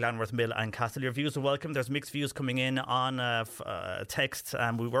owner of Glanworth Mill and Castle. Your views are welcome. There's mixed views coming in on text.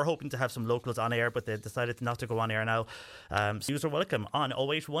 We were hoping to have some locals on air, but they decided not to go on air now. Views are welcome on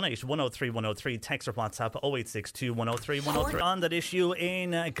 0818 103 103. Text or WhatsApp 0862 103 103. On that issue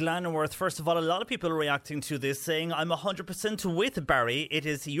in Glanworth, first of all, a lot of people are reacting to this, saying, I'm 100% with Barry. It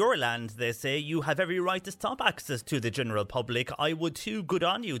is your land, they say. You have every right to stop access to the general public. I would too. Good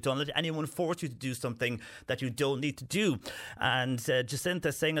on you. Don't let anyone force you to do something that you don't need to do. And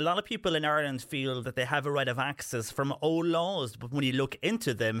Jacinta saying, a lot of people in Ireland feel that they have a right of access from old laws, but when you look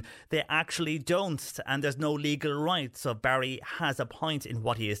into them, they actually don't, and there's no legal right. So Barry has a point in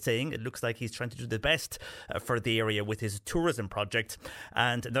what he is saying. It looks like he's trying to do the best for the area with his tourism project.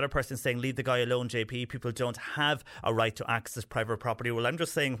 And another person saying, leave the guy alone, JP. People don't have a right to access private property. Well, I'm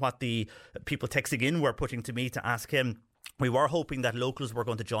just saying what the people texting in were putting to me to ask him. We were hoping that locals were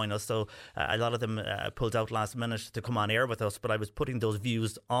going to join us, so a lot of them pulled out last minute to come on air with us, but I was putting those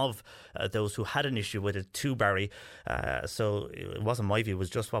views of those who had an issue with it to Barry, so it wasn't my view, it was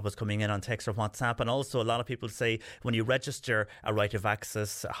just what was coming in on text or WhatsApp. And also a lot of people say, when you register a right of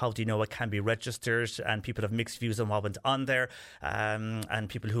access, how do you know it can be registered? And people have mixed views on what went on there, and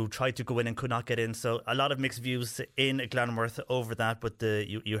people who tried to go in and could not get in. So a lot of mixed views in Glanworth over that, but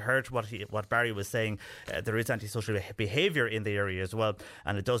you heard what Barry was saying. There is antisocial behaviour in the area as well,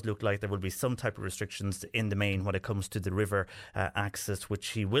 and it does look like there will be some type of restrictions in the main when it comes to the river access, which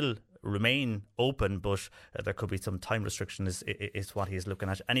he will remain open, but there could be some time restrictions is what he's looking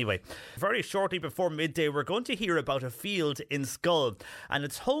at. Anyway, very shortly before midday, we're going to hear about a field in Schull, and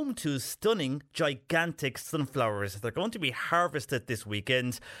it's home to stunning, gigantic sunflowers. They're going to be harvested this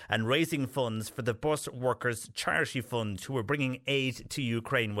weekend and raising funds for the Bus Workers Charity Fund, who are bringing aid to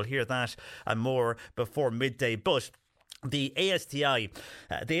Ukraine. We'll hear that and more before midday, but the ASTI,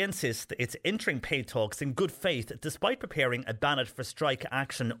 they insist it's entering pay talks in good faith despite preparing a ballot for strike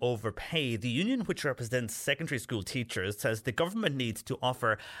action over pay. The union, which represents secondary school teachers, says the government needs to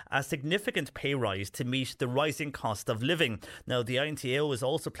offer a significant pay rise to meet the rising cost of living. Now, the INTO is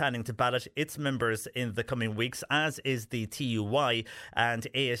also planning to ballot its members in the coming weeks, as is the TUI, and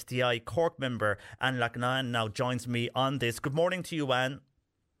ASTI Cork member Anne Lachlan now joins me on this. Good morning to you, Anne.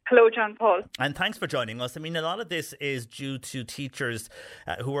 Hello, John Paul. And thanks for joining us. I mean, a lot of this is due to teachers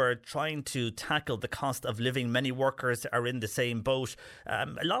who are trying to tackle the cost of living. Many workers are in the same boat.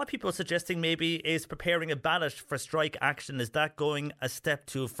 A lot of people are suggesting maybe is preparing a ballot for strike action. Is that going a step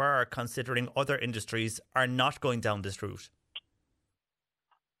too far, considering other industries are not going down this route?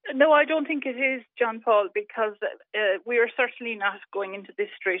 No, I don't think it is, John Paul, because we are certainly not going into this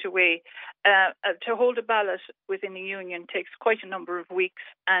straight away. To hold a ballot within the union takes quite a number of weeks,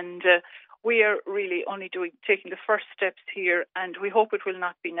 and we are really only taking the first steps here, and we hope it will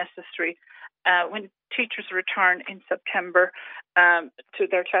not be necessary. When teachers return in September to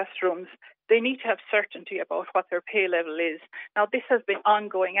their classrooms, they need to have certainty about what their pay level is. Now, this has been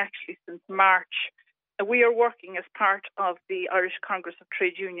ongoing actually since March. We are working as part of the Irish Congress of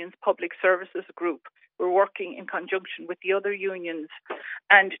Trade Unions Public Services Group. We're working in conjunction with the other unions.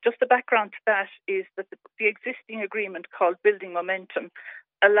 And just the background to that is that the existing agreement called Building Momentum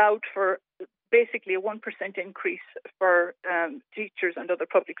allowed for basically a 1% increase for teachers and other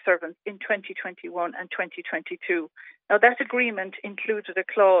public servants in 2021 and 2022. Now, that agreement included a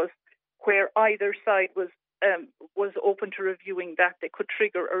clause where either side was open to reviewing that. They could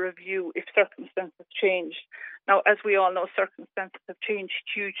trigger a review if circumstances changed. Now, as we all know, circumstances have changed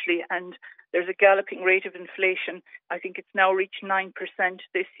hugely, and there's a galloping rate of inflation. I think it's now reached 9%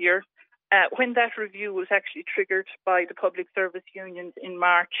 this year. When that review was actually triggered by the public service unions in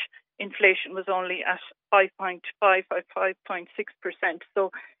March, inflation was only at 5.6%.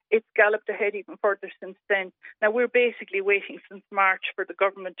 So it's galloped ahead even further since then. Now, we're basically waiting since March for the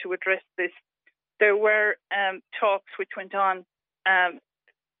government to address this. There were talks which went on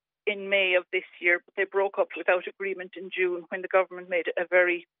in May of this year, but they broke up without agreement in June when the government made a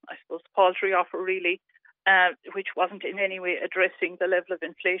very, I suppose, paltry offer really, which wasn't in any way addressing the level of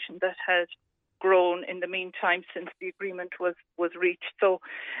inflation that had grown in the meantime since the agreement was reached. So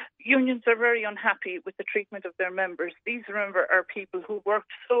unions are very unhappy with the treatment of their members. These, remember, are people who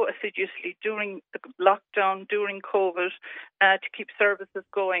worked so assiduously during the lockdown, during COVID, to keep services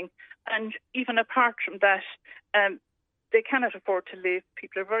going. And even apart from that, they cannot afford to live.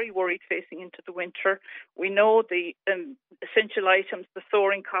 People are very worried facing into the winter. We know the essential items, the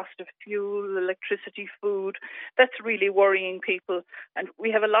soaring cost of fuel, electricity, food. That's really worrying people. And we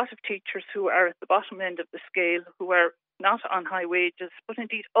have a lot of teachers who are at the bottom end of the scale, who are not on high wages, but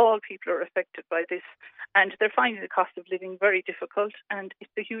indeed all people are affected by this. And they're finding the cost of living very difficult, and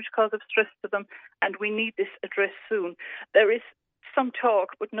it's a huge cause of stress to them. And we need this addressed soon. There is some talk,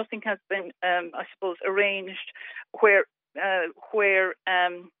 but nothing has been, I suppose, arranged where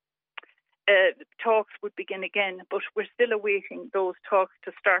talks would begin again, but we're still awaiting those talks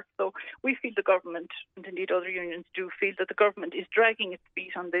to start. So we feel the government, and indeed other unions do feel, that the government is dragging its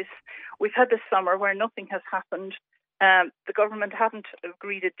feet on this. We've had this summer where nothing has happened. The government haven't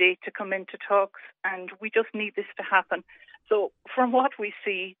agreed a date to come into talks, and we just need this to happen. So from what we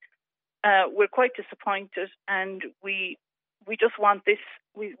see, we're quite disappointed, and we just want this.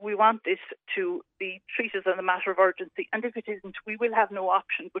 We want this to be treated as a matter of urgency, and if it isn't, we will have no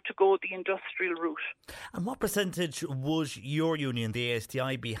option but to go the industrial route. And what percentage would your union, the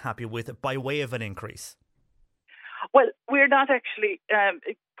ASTI, be happy with by way of an increase? Well, we're not actually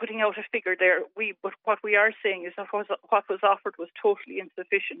putting out a figure there. But what we are saying is that what was offered was totally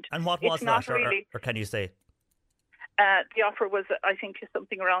insufficient. And what was that, or can you say? The offer was, I think,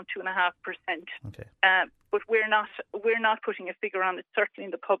 something around 2.5%. Okay. But we're not putting a figure on it, certainly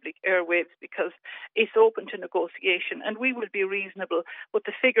in the public airwaves, because it's open to negotiation, and we will be reasonable. But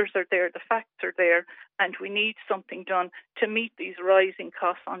the figures are there, the facts are there, and we need something done to meet these rising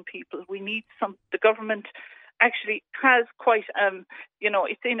costs on people. We need the government actually has quite,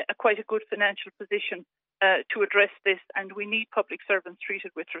 it's in quite a good financial position to address this, and we need public servants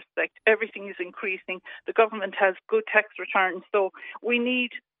treated with respect. Everything is increasing. The government has good tax returns, so we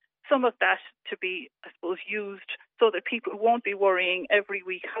need some of that to be, I suppose, used so that people won't be worrying every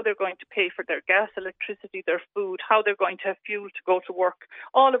week how they're going to pay for their gas, electricity, their food, how they're going to have fuel to go to work.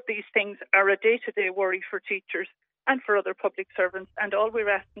 All of these things are a day-to-day worry for teachers and for other public servants, and all we're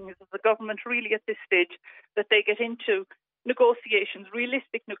asking is that the government really at this stage that they get into negotiations,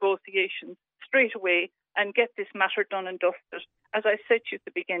 realistic negotiations straight away, and get this matter done and dusted. As I said to you at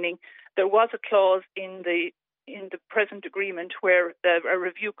the beginning, there was a clause in the present agreement where a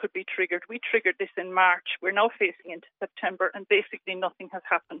review could be triggered. We triggered this in March. We're now facing into September, and basically nothing has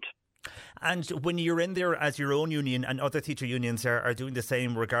happened. And when you're in there as your own union, and other teacher unions are doing the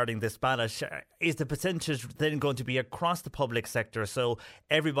same regarding this ballot, is the percentage then going to be across the public sector, so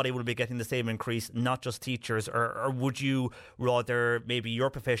everybody will be getting the same increase, not just teachers, or would you rather maybe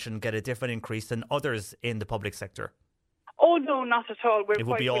your profession get a different increase than others in the public sector? Oh no, not at all. We're it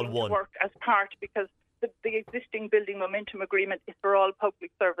would quite be all willing one. to work as part, because the existing Building Momentum Agreement is for all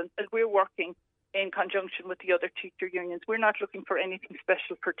public servants, and we're working in conjunction with the other teacher unions. We're not looking for anything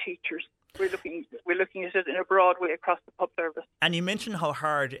special for teachers. We're looking at it in a broad way across the pub service. And you mentioned how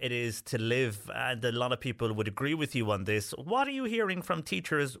hard it is to live, and a lot of people would agree with you on this. What are you hearing from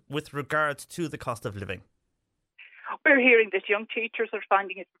teachers with regards to the cost of living? We're hearing that young teachers are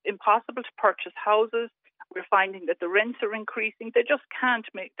finding it impossible to purchase houses. We're finding that the rents are increasing. They just can't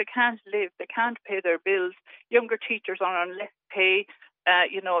live. They can't pay their bills. Younger teachers are on less pay.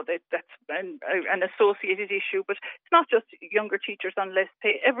 That's an associated issue. But it's not just younger teachers on less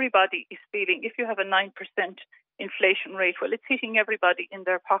pay. Everybody is feeling, if you have a 9% inflation rate, well, it's hitting everybody in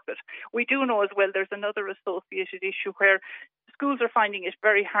their pocket. We do know as well there's another associated issue where schools are finding it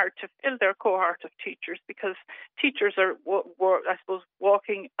very hard to fill their cohort of teachers, because teachers are, I suppose,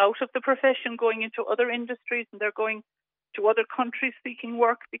 walking out of the profession, going into other industries, and they're going to other countries seeking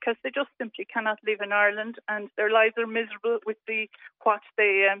work because they just simply cannot live in Ireland, and their lives are miserable with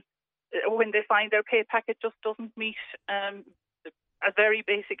when they find their pay packet just doesn't meet a very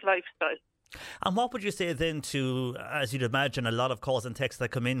basic lifestyle. And what would you say then to, as you'd imagine, a lot of calls and texts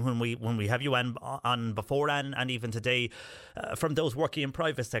that come in when we have you on before and even today, from those working in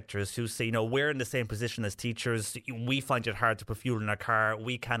private sectors who say, we're in the same position as teachers. We find it hard to put fuel in our car.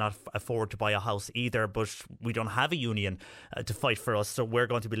 We cannot afford to buy a house either, but we don't have a union to fight for us. So we're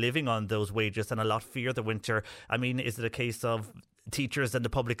going to be living on those wages and a lot fear the winter. I mean, is it a case of teachers and the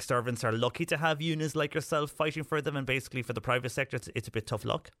public servants are lucky to have unions like yourself fighting for them, and basically for the private sector it's a bit tough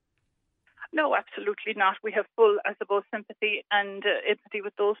luck? No, absolutely not. We have full, I suppose, sympathy and empathy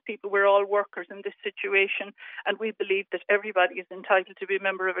with those people. We're all workers in this situation, and we believe that everybody is entitled to be a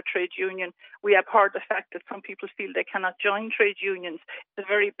member of a trade union. We abhor the fact that some people feel they cannot join trade unions. It's a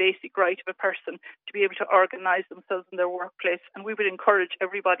very basic right of a person to be able to organise themselves in their workplace, and we would encourage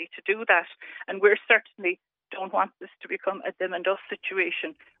everybody to do that. And we're certainly don't want this to become a them and us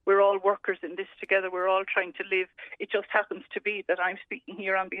situation. We're all workers in this together. We're all trying to live. It just happens to be that I'm speaking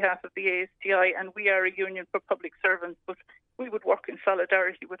here on behalf of the ASTI, and we are a union for public servants, but we would work in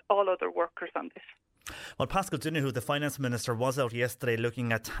solidarity with all other workers on this. Well, Paschal Donohoe, the Finance Minister, was out yesterday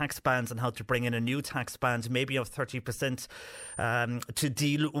looking at tax bands and how to bring in a new tax band, maybe of 30%, to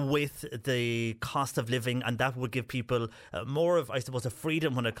deal with the cost of living, and that would give people more of, I suppose, a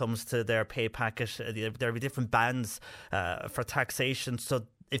freedom when it comes to their pay packet. There will be different bands for taxation, so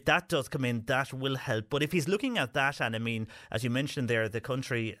if that does come in, that will help. But if he's looking at that, and I mean, as you mentioned there, the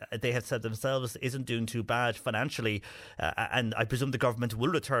country, they have said themselves, isn't doing too bad financially, and I presume the government will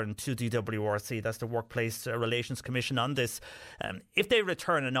return to DWRC, that's the Workplace Relations Commission, on this. If they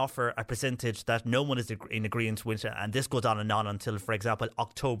return and offer a percentage that no one is in agreement with, and this goes on and on until, for example,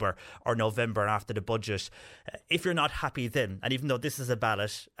 October or November after the budget, if you're not happy then, and even though this is a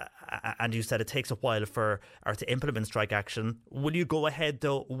ballot, and you said it takes a while to implement strike action, will you go ahead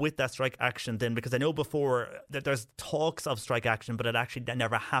though with that strike action then? Because I know before that there's talks of strike action, but it actually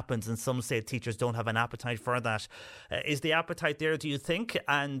never happens, and some say teachers don't have an appetite for that. Is the appetite there, do you think?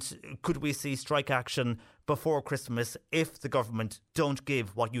 And could we see strike action before Christmas if the government don't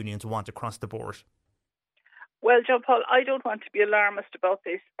give what unions want across the board? Well, John Paul, I don't want to be alarmist about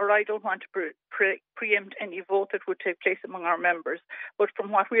this, or I don't want to preempt any vote that would take place among our members. But from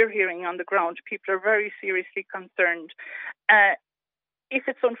what we're hearing on the ground, people are very seriously concerned. If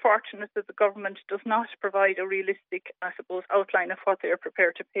it's unfortunate that the government does not provide a realistic, I suppose, outline of what they are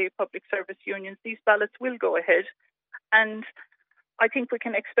prepared to pay public service unions, these ballots will go ahead. And I think we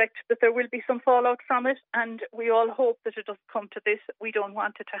can expect that there will be some fallout from it, and we all hope that it doesn't come to this. We don't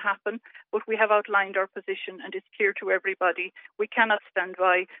want it to happen, but we have outlined our position, and it's clear to everybody. We cannot stand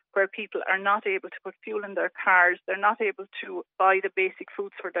by where people are not able to put fuel in their cars, they're not able to buy the basic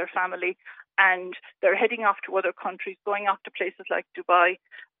foods for their family, and they're heading off to other countries, going off to places like Dubai,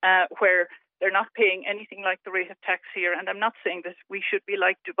 where they're not paying anything like the rate of tax here. And I'm not saying that we should be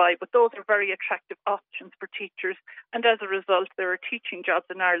like Dubai, but those are very attractive options for teachers. And as a result, there are teaching jobs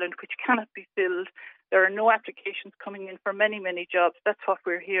in Ireland which cannot be filled. There are no applications coming in for many, many jobs. That's what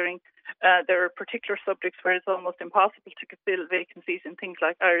we're hearing. There are particular subjects where it's almost impossible to fill vacancies in things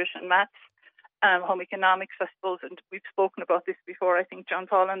like Irish and maths. Home economics, I suppose, and we've spoken about this before, I think, John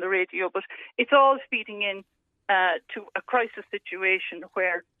Paul, on the radio, but it's all feeding in to a crisis situation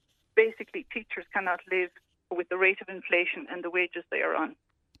where basically teachers cannot live with the rate of inflation and the wages they are on.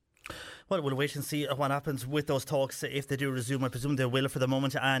 Well, we'll wait and see what happens with those talks if they do resume. I presume they will for the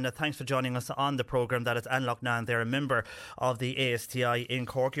moment. And thanks for joining us on the programme. That is Anne Loughnane. They're a member of the ASTI in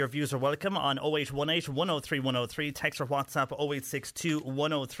Cork. Your views are welcome on 0818 103 103. Text or WhatsApp 0862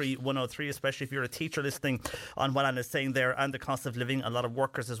 103 103, especially if you're a teacher listening on what Anne is saying there and the cost of living. A lot of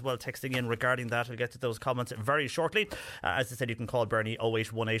workers as well texting in regarding that. We'll get to those comments very shortly. As I said, you can call Bernie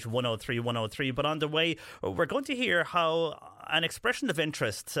 0818 103 103. But on the way, we're going to hear how an expression of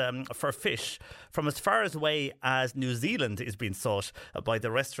interest for fish from as far away as New Zealand is being sought by the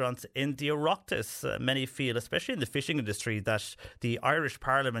restaurants in the Oireachtas. Many feel, especially in the fishing industry, that the Irish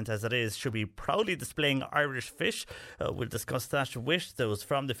Parliament as it is should be proudly displaying Irish fish. We'll discuss that with those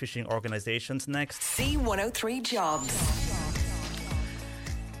from the fishing organisations next. C103 Jobs.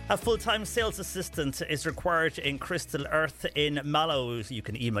 A full-time sales assistant is required in Crystal Earth in Mallow. You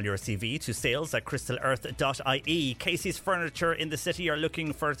can email your CV to sales@crystalearth.ie. Casey's Furniture in the city are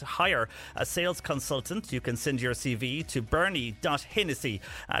looking to hire a sales consultant. You can send your CV to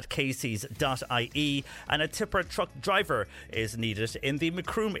bernie.hennessy@caseys.ie. And a tipper truck driver is needed in the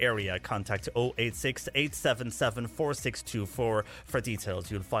Macroom area. Contact 086 877 4624 for details.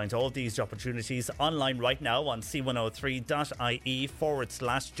 You'll find all these opportunities online right now on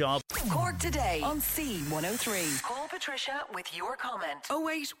c103.ie/job. Cork Today on C103. Call Patricia with your comment.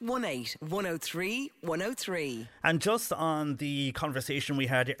 0818 103 103. And just on the conversation we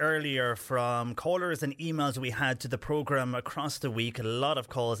had earlier from callers and emails we had to the programme across the week, a lot of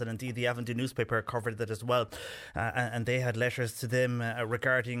calls, and indeed the Avondale newspaper covered that as well. And they had letters to them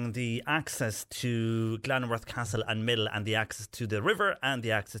regarding the access to Glanworth Castle and Mill, and the access to the river and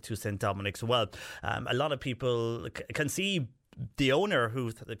the access to St Dominic's well. A lot of people can see the owner who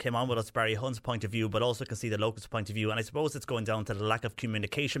came on with us, Barry Hunt's point of view, but also can see the locals' point of view. And I suppose it's going down to the lack of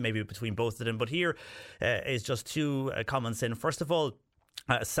communication maybe between both of them. But here is just two comments in. First of all,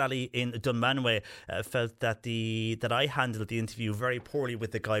 Sally in Dunmanway felt that I handled the interview very poorly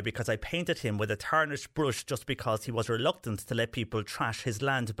with the guy because I painted him with a tarnished brush just because he was reluctant to let people trash his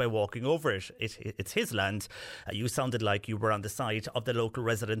land by walking over it. It's his land. You sounded like you were on the side of the local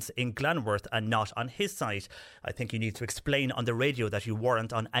residents in Glanworth and not on his side. I think you need to explain on the radio that you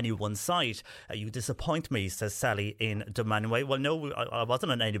weren't on anyone's side. You disappoint me, says Sally in Dunmanway. Well, no, I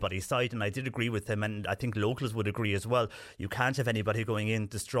wasn't on anybody's side, and I did agree with him, and I think locals would agree as well. You can't have anybody going in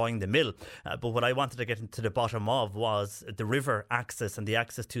destroying the mill. But what I wanted to get to the bottom of was the river access and the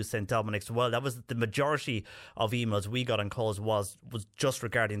access to St Dominic's Well. That was the majority of emails we got and calls was just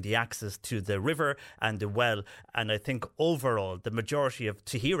regarding the access to the river and the well. And I think overall, the majority of,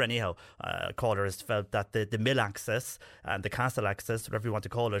 to hear anyhow, callers felt that the mill access and the castle access, whatever you want to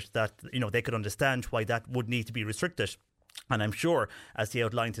call it, that, you know, they could understand why that would need to be restricted. And I'm sure, as he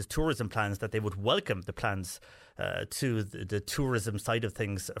outlined his tourism plans, that they would welcome the plans to the tourism side of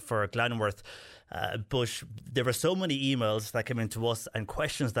things for Glanworth. But there were so many emails that came into us and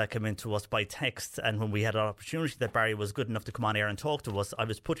questions that came into us by text. And when we had an opportunity that Barry was good enough to come on air and talk to us, I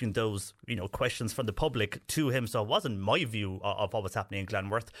was putting those, you know, questions from the public to him. So it wasn't my view of what was happening in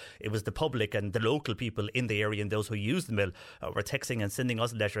Glanworth. It was the public and the local people in the area and those who used the mill were texting and sending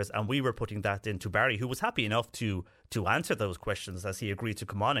us letters. And we were putting that into Barry, who was happy enough to answer those questions as he agreed to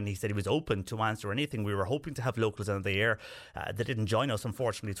come on, and he said he was open to answer anything. We were hoping to have locals on the air. They didn't join us,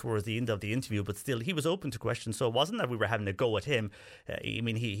 unfortunately, towards the end of the interview, but still he was open to questions. So it wasn't that we were having a go at him. I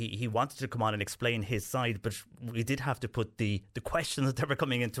mean, he wanted to come on and explain his side, but we did have to put the questions that were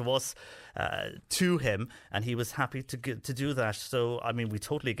coming into us to him, and he was happy to do that. So I mean, we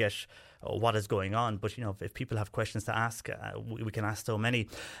totally get what is going on, but you know, if people have questions to ask, we can ask so many.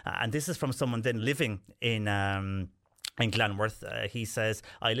 And this is from someone then living in Glanworth. He says,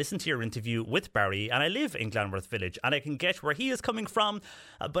 I listened to your interview with Barry and I live in Glanworth Village and I can get where he is coming from,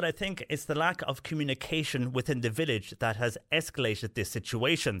 but I think it's the lack of communication within the village that has escalated this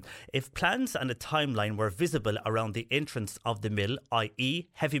situation. If plans and a timeline were visible around the entrance of the mill, i.e.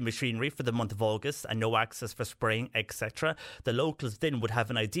 heavy machinery for the month of August and no access for spraying, etc., the locals then would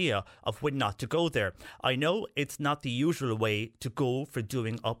have an idea of when not to go there. I know it's not the usual way to go for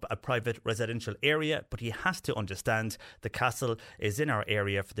doing up a private residential area, but he has to understand the castle is in our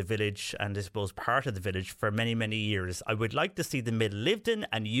area for the village and I suppose part of the village for many, many years. I would like to see the mill lived in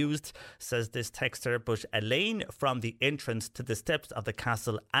and used, says this texter, but a lane from the entrance to the steps of the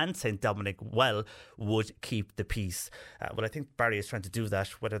castle and St Dominic Well would keep the peace. Well, I think Barry is trying to do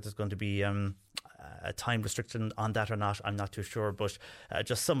that. Whether there's going to be a time restriction on that or not, I'm not too sure, but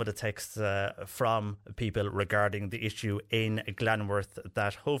just some of the texts from people regarding the issue in Glanworth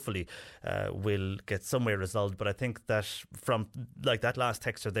that hopefully will get somewhere resolved. But I think that from like that last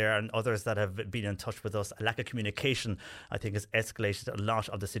texter there and others that have been in touch with us, a lack of communication I think has escalated a lot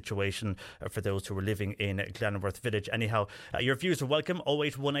of the situation for those who were living in Glanworth Village. Anyhow, your views are welcome.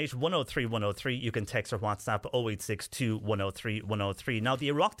 0818 103 103. You can text or WhatsApp 0862 103 103. Now, the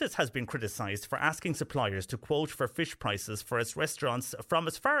Oireachtas has been criticised for asking suppliers to quote for fish prices for its restaurants from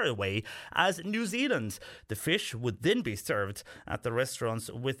as far away as New Zealand. The fish would then be served at the restaurants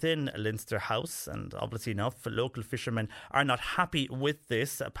within Leinster House, and obviously enough, local fishermen are not happy with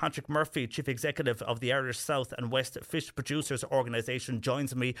this. Patrick Murphy, Chief Executive of the Irish South and West Fish Producers Organisation,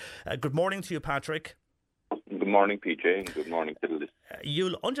 joins me. Good morning to you, Patrick. Good morning, PJ, and good morning to the listeners.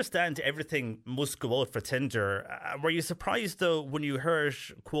 You'll understand everything must go out for tender. Were you surprised, though, when you heard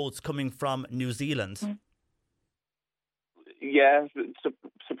quotes coming from New Zealand? Yeah,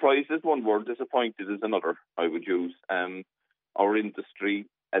 surprised is one word, disappointed is another, I would use. Our industry,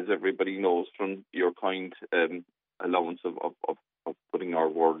 as everybody knows from your kind allowance of putting our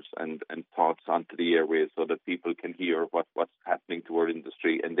words and thoughts onto the airways so that people can hear what's happening to our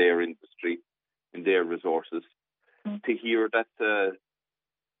industry and their resources. To hear that the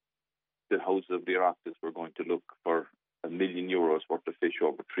House of the Oireachtas were going to look for €1 million worth of fish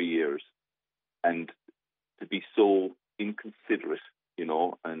over 3 years, and to be so inconsiderate, you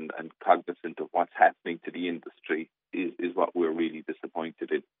know, and cognizant of what's happening to the industry is what we're really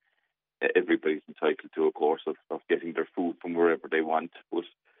disappointed in. Everybody's entitled to, of course, of getting their food from wherever they want, but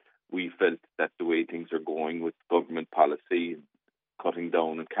we felt that the way things are going with government policy, cutting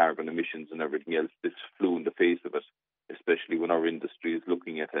down on carbon emissions and everything else, this flew in the face of it, especially when our industry is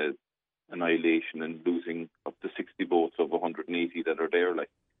looking at annihilation and losing up to 60 boats of 180 that are there.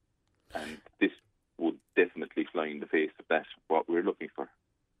 And this would definitely fly in the face of that, what we're looking for.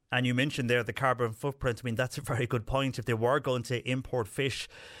 And you mentioned there the carbon footprint. I mean, that's a very good point. If they were going to import fish,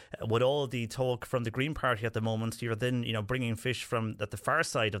 with all the talk from the Green Party at the moment, you're then bringing fish from the far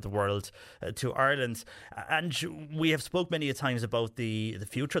side of the world to Ireland. And we have spoke many a times about the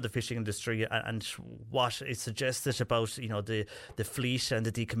future of the fishing industry and what is suggested about the fleet and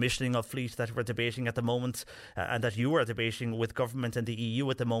the decommissioning of fleet that we're debating at the moment, and that you are debating with government and the EU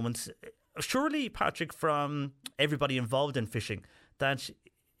at the moment. Surely, Patrick, from everybody involved in fishing, that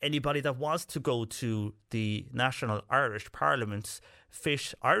anybody that was to go to the National Irish Parliament's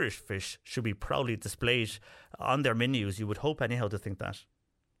Irish fish should be proudly displayed on their menus. You would hope anyhow to think that.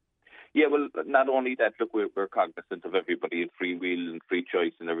 Yeah, well, not only that, look, we're cognizant of everybody and free will and free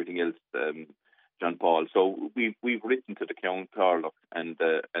choice and everything else, John Paul. So we've written to the Count Carlock and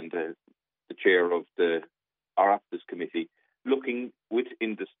the chair of the Oireachtas Committee, looking with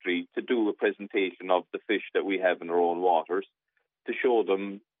industry to do a presentation of the fish that we have in our own waters, to show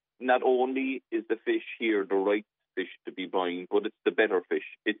them not only is the fish here the right fish to be buying, but it's the better fish.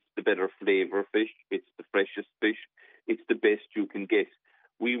 It's the better flavour fish. It's the freshest fish. It's the best you can get.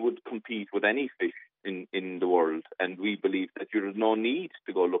 We would compete with any fish in the world, and we believe that there's no need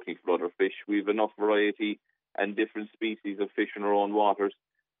to go looking for other fish. We have enough variety and different species of fish in our own waters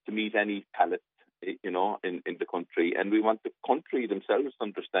to meet any palate, in the country. And we want the country themselves to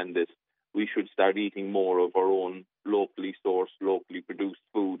understand this. We should start eating more of our own locally sourced, locally produced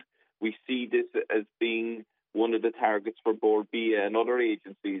food. We see this as being one of the targets for Board BIA and other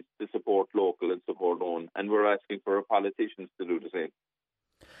agencies to support local and support own, and we're asking for our politicians to do the same.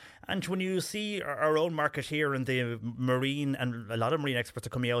 And when you see our own market here in the marine, and a lot of marine experts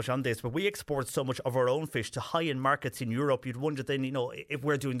are coming out on this, but we export so much of our own fish to high-end markets in Europe, you'd wonder then, if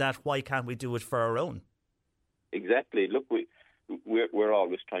we're doing that, why can't we do it for our own? Exactly. Look, we're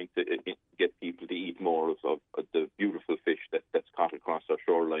always trying to get people to eat more of the beautiful fish that's caught across our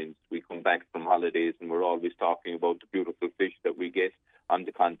shorelines. We come back from holidays and we're always talking about the beautiful fish that we get on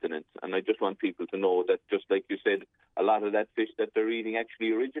the continent. And I just want people to know that, just like you said, a lot of that fish that they're eating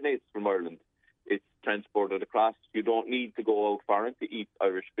actually originates from Ireland. It's transported across. You don't need to go out far to eat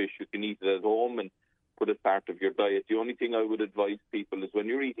Irish fish. You can eat it at home and put it part of your diet. The only thing I would advise people is when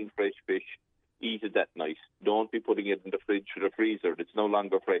you're eating fresh fish, eat it that night. Don't be putting it in the fridge or the freezer. It's no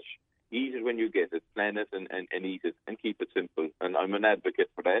longer fresh. Eat it when you get it. Plan it and eat it and keep it simple. And I'm an advocate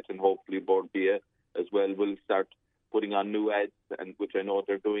for that, and hopefully Board BIA as well will start putting on new ads, and which I know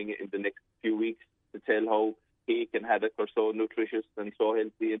they're doing in the next few weeks, to tell how cake and haddock are so nutritious and so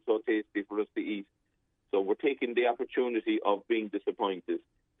healthy and so tasty for us to eat. So we're taking the opportunity of being disappointed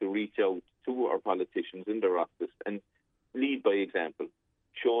to reach out to our politicians in their office and lead by example.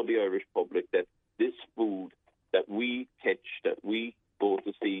 Show the Irish public that this food that we catch, that we go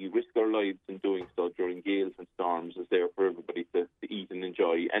to sea, risk our lives in doing so during gales and storms, is there for everybody to eat and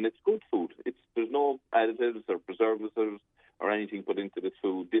enjoy. And it's good food. There's no additives or preservatives or anything put into this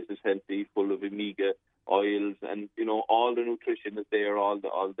food. This is healthy, full of omega oils, and all the nutrition is there. All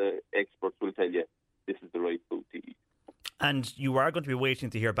the experts will tell you this is the right food to eat. And you are going to be waiting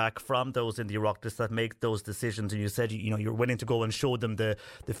to hear back from those in the Oireachtas that make those decisions. And you said, you're willing to go and show them the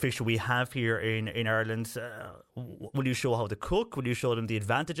fish we have here in Ireland. Will you show how to cook? Will you show them the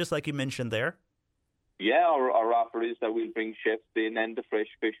advantages like you mentioned there? Yeah, our offer is that we'll bring chefs in and the fresh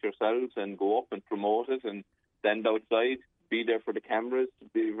fish ourselves and go up and promote it and stand outside, be there for the cameras,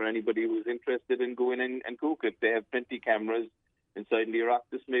 be for anybody who's interested in going in and cook it. They have plenty of cameras inside the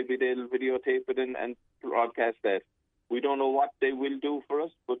Oireachtas. Maybe they'll videotape it and broadcast that. We don't know what they will do for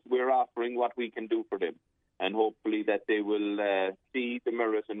us, but we're offering what we can do for them. And hopefully that they will see the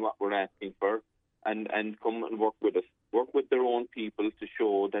merit in what we're asking for and come and work with us. Work with their own people to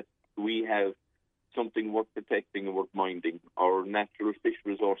show that we have something worth protecting and worth minding. Our natural fish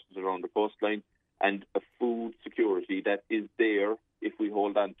resources around the coastline and a food security that is there if we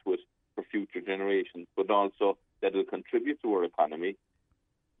hold on to it for future generations, but also that will contribute to our economy,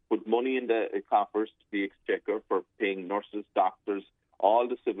 put money in the coffers to the exchequer for paying nurses, doctors, all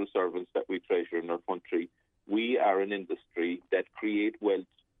the civil servants that we treasure in our country. We are an industry that create wealth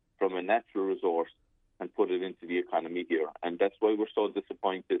from a natural resource and put it into the economy here. And that's why we're so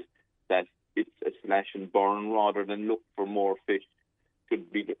disappointed that it's a slash and burn rather than look for more fish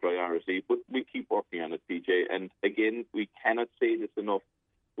should be the priority. But we keep working on it, PJ. And again, we cannot say this enough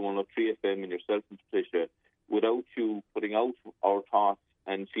to 103 FM and yourself and Patricia, without you putting out our thoughts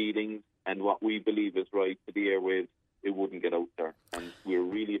and feelings and what we believe is right to the airwaves, it wouldn't get out there. And we're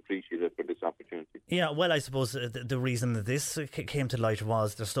really appreciative for this opportunity. Yeah, well, I suppose the reason that this came to light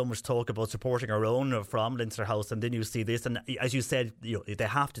was there's so much talk about supporting our own from Leinster House, and then you see this, and as you said, they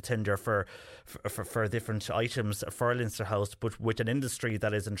have to tender for different items for Leinster House, but with an industry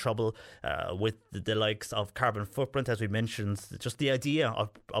that is in trouble, with the likes of carbon footprint, as we mentioned, just the idea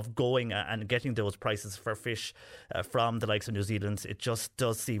of going and getting those prices for fish from the likes of New Zealand, it just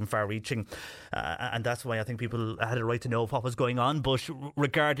does seem far-reaching, and that's why I think people had a right to know what was going on. But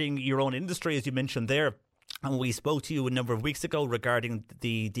regarding your own industry, as you mentioned there, and we spoke to you a number of weeks ago regarding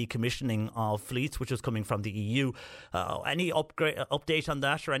the decommissioning of fleets, which was coming from the EU. Any update on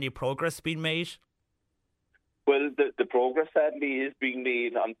that, or any progress being made? Well, the progress, sadly, is being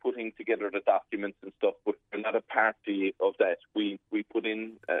made on putting together the documents and stuff, but we're not a party of that. We put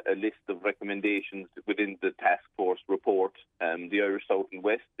in a list of recommendations within the task force report. The Irish South and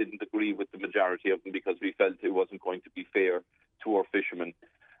West didn't agree with the majority of them because we felt it wasn't going to be fair to our fishermen.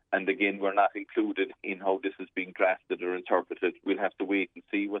 And again, we're not included in how this is being drafted or interpreted. We'll have to wait and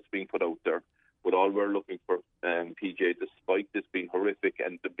see what's being put out there. But all we're looking for, PJ, despite this being horrific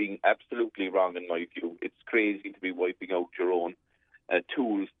and being absolutely wrong in my view, it's crazy to be wiping out your own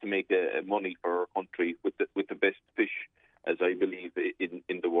tools to make money for our country with the best fish, as I believe,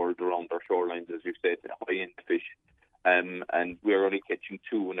 in the world around our shorelines, as you said, high-end fish. And we're only catching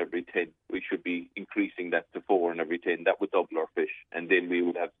 2 in every 10. We should be increasing that to 4 in every 10. That would double our fish. And then we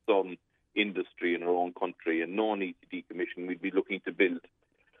would have some industry in our own country and no need to decommission. We'd be looking to build.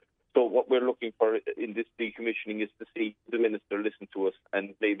 So what we're looking for in this decommissioning is to see the Minister listen to us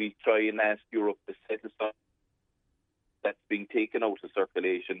and maybe try and ask Europe to set aside that's being taken out of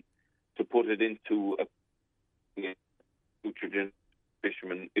circulation to put it into a future generation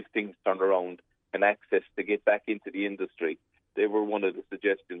fishermen if things turn around and access to get back into the industry. They were one of the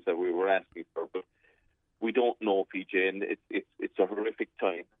suggestions that we were asking for, but we don't know, PJ, and it's a horrific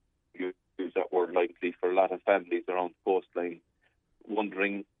time. You use that word lightly for a lot of families around the coastline,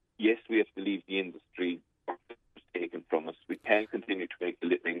 wondering, yes, we have to leave the industry or it's taken from us. We can't continue to make a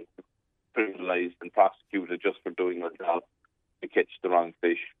living, criminalised and prosecuted just for doing our job to catch the wrong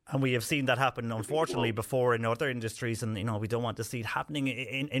fish. And we have seen that happen, unfortunately, before in other industries, and we don't want to see it happening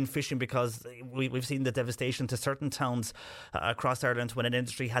in fishing, because we've seen the devastation to certain towns across Ireland when an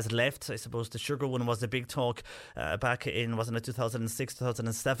industry has left. I suppose the sugar one was a big talk back in, wasn't it, 2006,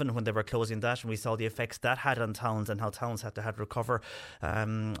 2007, when they were closing that, and we saw the effects that had on towns and how towns had to recover.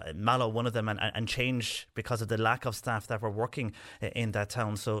 Mallow, one of them, and change because of the lack of staff that were working in that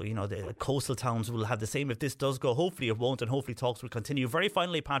town. So, the coastal towns will have the same if this does go. Hopefully it won't, and hopefully talks will continue. Very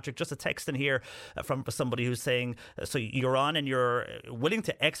finally, Patrick, just a text in here from somebody who's saying, so you're on and you're willing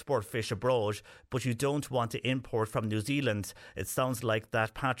to export fish abroad, but you don't want to import from New Zealand. It sounds like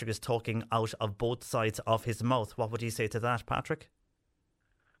that Patrick is talking out of both sides of his mouth. What would you say to that, Patrick?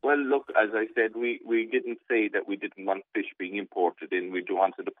 Well, look, as I said, we didn't say that we didn't want fish being imported in. We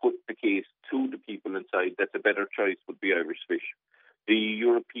wanted to put the case to the people inside that the better choice would be Irish fish. The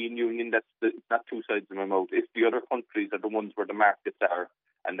European Union, that's not two sides of my mouth. If the other countries are the ones where the markets are,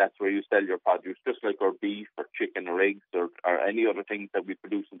 and that's where you sell your produce, just like our beef or chicken or eggs or any other things that we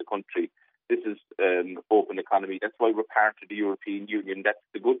produce in the country. This is open economy. That's why we're part of the European Union. That's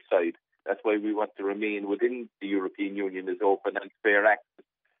the good side. That's why we want to remain within the European Union as open and fair access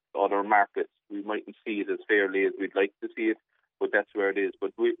to other markets. We mightn't see it as fairly as we'd like to see it, but that's where it is.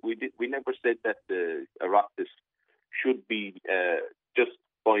 But we never said that the Oireachtas should be just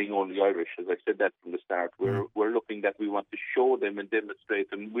buying only Irish. As I said that from the start, we're looking that we want to show them and demonstrate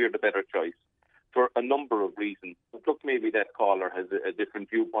them we're the better choice for a number of reasons. But look, maybe that caller has a different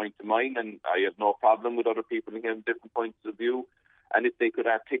viewpoint to mine, and I have no problem with other people having different points of view. And if they could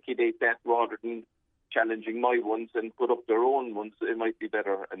articulate that rather than challenging my ones and put up their own ones, it might be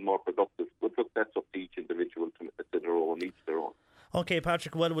better and more productive. But look, that's up to each individual to their own, each their own. OK,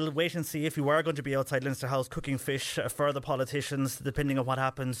 Patrick, well, we'll wait and see if you are going to be outside Leinster House cooking fish for the politicians, depending on what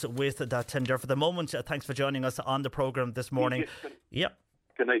happens with that tender. For the moment, thanks for joining us on the programme this morning.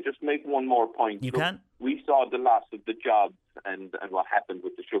 Can I just make one more point? You can. We saw the loss of the jobs and what happened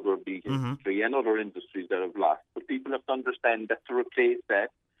with the sugar beet industry and other industries that have lost. But people have to understand that to replace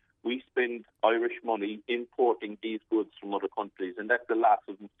that, we spend Irish money importing these goods from other countries, and that's a loss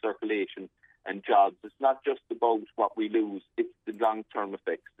of circulation and jobs. It's not just about what we lose, it's the long-term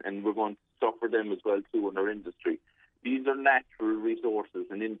effects, and we're going to suffer them as well too in our industry. These are natural resources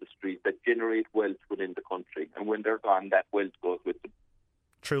and industries that generate wealth within the country, and when they're gone, that wealth goes with them.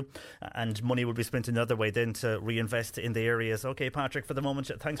 true. And money will be spent another way then to reinvest in the areas. OK, Patrick, for the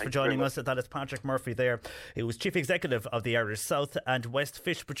moment, thanks for joining us. That is Patrick Murphy there, who was Chief Executive of the Irish South and West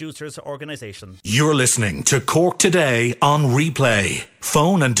Fish Producers Organisation. You're listening to Cork Today on replay.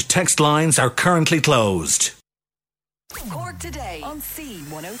 Phone and text lines are currently closed. Cork Today on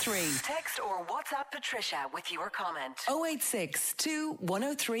C103. Text or WhatsApp Patricia with your comment. 0862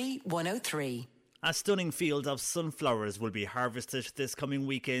 103 103. A stunning field of sunflowers will be harvested this coming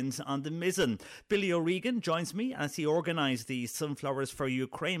weekend on the Mizzen. Billy O'Regan joins me as he organised the Sunflowers for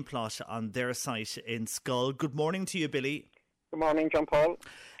Ukraine plot on their site in Schull. Good morning to you, Billy. Good morning, John Paul.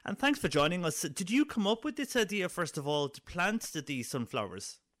 And thanks for joining us. Did you come up with this idea, first of all, to plant these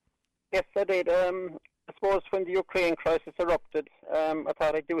sunflowers? Yes, I did. I suppose when the Ukraine crisis erupted, I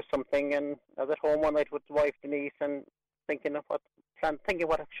thought I'd do something, and I was at home one night with the wife Denise and thinking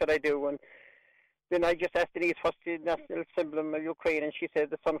what should I do, and then I just asked Denise what's the national symbol of Ukraine, and she said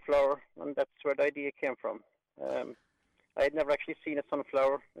the sunflower, and that's where the idea came from. I had never actually seen a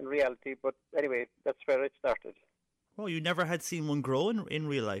sunflower in reality, but anyway, that's where it started. Oh, you never had seen one grow in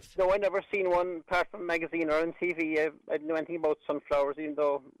real life? No, I never seen one apart from a magazine or on TV. I didn't know anything about sunflowers, even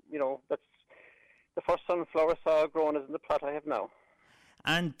though, that's the first sunflower I saw grown is in the plot I have now.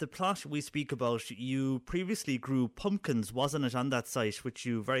 And the plot we speak about, you previously grew pumpkins, wasn't it, on that site, which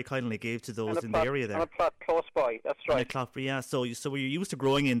you very kindly gave to those in the area there? On a plot close by, that's right. So were you used to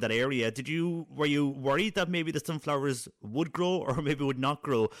growing in that area? Were you worried that maybe the sunflowers would grow or maybe would not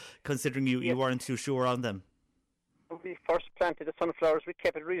grow, considering you weren't too sure on them? When we first planted the sunflowers, we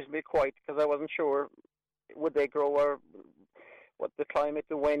kept it reasonably quiet because I wasn't sure would they grow or what the climate,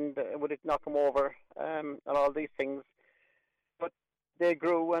 the wind, would it knock them over, and all these things. But they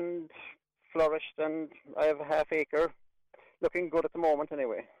grew and flourished, and I have a half acre, looking good at the moment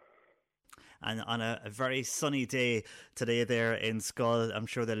anyway. And on a very sunny day today there in Schull, I'm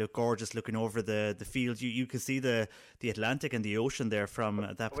sure they look gorgeous looking over the field. You can see the Atlantic and the ocean there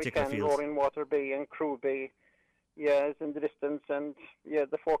from that particular field. Roaring Water Bay and Crew Bay, is in the distance, and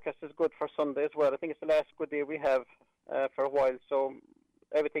the forecast is good for Sunday as well. I think it's the last good day we have for a while, so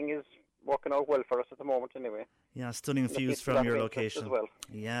everything is working out well for us at the moment anyway. Yeah, stunning views from your location as well.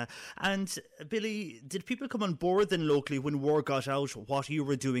 Yeah. And Billy, did people come on board then locally when word got out what you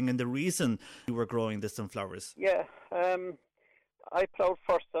were doing and the reason you were growing the sunflowers? Yeah, I ploughed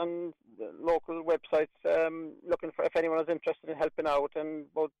first on the local websites looking for if anyone was interested in helping out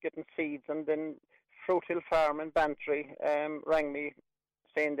and both getting seeds, and then Fruit Hill Farm in Bantry rang me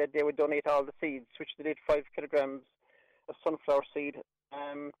saying that they would donate all the seeds, which they did 5 kilograms of sunflower seed.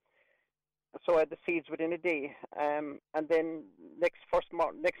 So I had the seeds within a day. And then next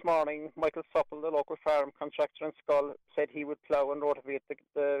morning, Michael Supple, the local farm contractor in Schull, said he would plough and rotivate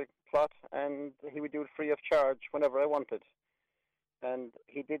the plot, and he would do it free of charge whenever I wanted. And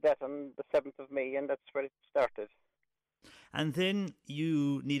he did that on the 7th of May, and that's where it started. And then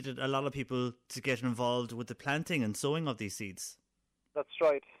you needed a lot of people to get involved with the planting and sowing of these seeds. That's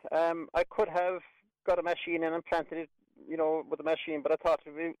right. I could have got a machine in and planted it, with a machine, but I thought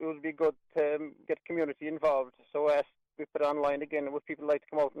it would be good to get community involved. So I asked, we put it online again, would people like to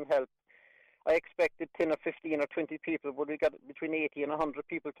come out and help? I expected 10 or 15 or 20 people, but we got between 80 and 100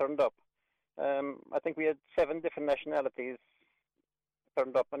 people turned up. I think we had 7 different nationalities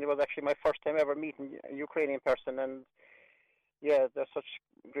turned up, and it was actually my first time ever meeting a Ukrainian person, and they're such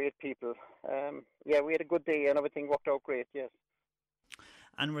great people. We had a good day and everything worked out great, yes.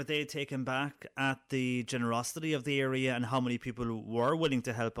 And were they taken back at the generosity of the area and how many people were willing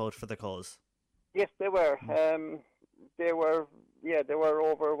to help out for the cause? Yes, they were. They were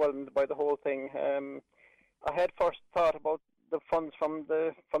overwhelmed by the whole thing. I had first thought about the funds from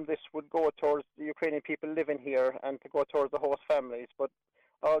this would go towards the Ukrainian people living here and to go towards the host families, but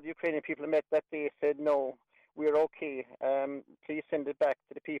all the Ukrainian people I met that day said, no, we're okay. Please send it back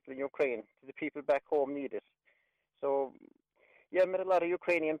to the people in Ukraine, to the people back home need it. So, I met a lot of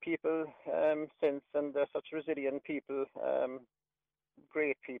Ukrainian people since, and they're such resilient people,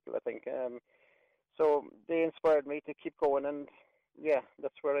 great people, I think. So they inspired me to keep going, and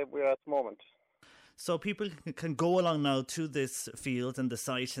that's where we're at the moment. So people can go along now to this field and the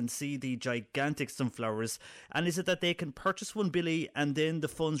site and see the gigantic sunflowers. And is it that they can purchase one, Billy, and then the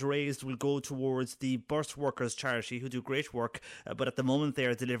funds raised will go towards the Burst Workers charity, who do great work, but at the moment they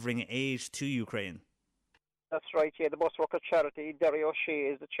are delivering aid to Ukraine? That's right, the Burst Workers charity, Derry O'Shea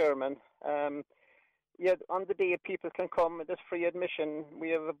is the chairman. On the day people can come, there's free admission. We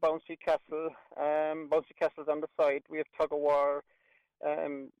have a bouncy castle, bouncy castles on the site. We have tug of war,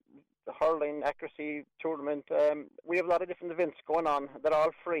 the hurling accuracy tournament. We have a lot of different events going on that are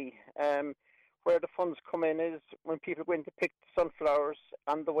all free. where the funds come in is when people go in to pick sunflowers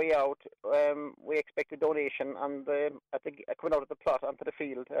on the way out. We expect a donation coming out of the plot onto the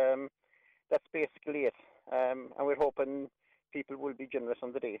field. That's basically it. And we're hoping people will be generous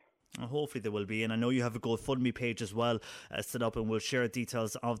on the day. Hopefully they will be, and I know you have a GoFundMe page as well set up, and we'll share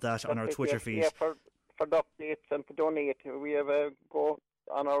details of that on our Twitter feed. Yeah, for the updates and to donate, we have a go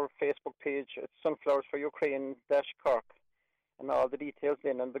on our Facebook page. It's Sunflowers for Ukraine -Cork, and all the details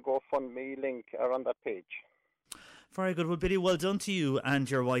and the GoFundMe link are on that page. Very good. Well, Billy, well done to you and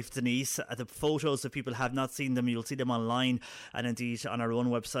your wife Denise. The photos, if people have not seen them, you'll see them online and indeed on our own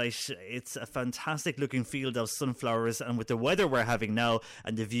website. It's a fantastic looking field of sunflowers, and with the weather we're having now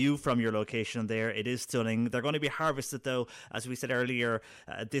and the view from your location there, it is stunning. They're going to be harvested though, as we said earlier,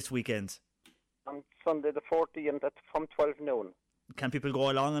 this weekend. On Sunday the 14th from 12 noon. Can people go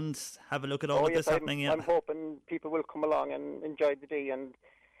along and have a look at all of this happening? I'm hoping people will come along and enjoy the day, and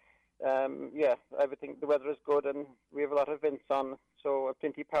everything. The weather is good, and we have a lot of events on, so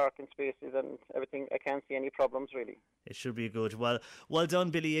plenty of parking spaces and everything. I can't see any problems really. It should be good. Well done,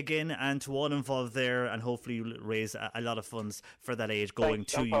 Billy, again, and to all involved there, and hopefully you'll raise a lot of funds for that aid going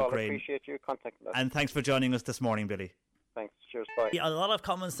to Paul, Ukraine. I appreciate you contacting us. And thanks for joining us this morning, Billy. Thanks. Cheers. Bye. A lot of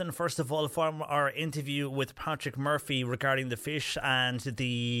comments then, first of all, from our interview with Patrick Murphy regarding the fish and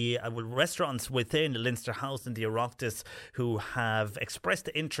the restaurants within Leinster House and the Oireachtas who have expressed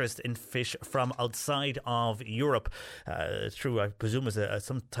interest in fish from outside of Europe through, I presume,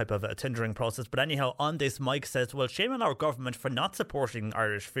 some type of a tendering process. But anyhow, on this, Mike says, well, shame on our government for not supporting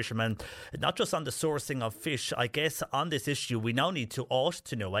Irish fishermen, not just on the sourcing of fish. I guess on this issue, we now need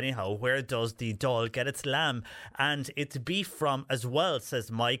to know anyhow, where does the Dáil get its lamb and its beef from as well,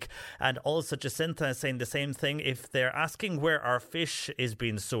 says Mike. And also Jacinta saying the same thing. If they're asking where our fish is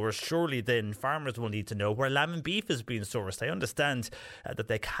being sourced, surely then farmers will need to know where lamb and beef is being sourced. I understand that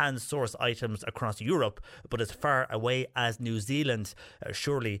they can source items across Europe, but as far away as New Zealand,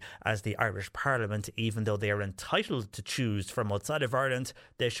 surely as the Irish Parliament, even though they are entitled to choose from outside of Ireland,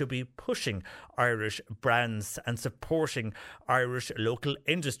 they should be pushing Irish brands and supporting Irish local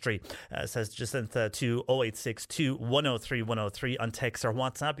industry, says Jacinta to 0862 103 103 on text or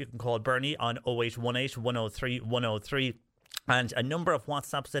WhatsApp. You can call Bernie on 0818 103 103. And a number of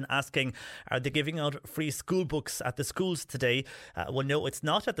WhatsApps then asking, are they giving out free school books at the schools today? Well, no, it's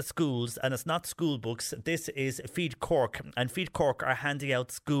not at the schools, and it's not school books. This is Feed Cork, and Feed Cork are handing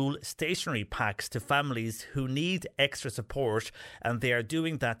out school stationery packs to families who need extra support, and they are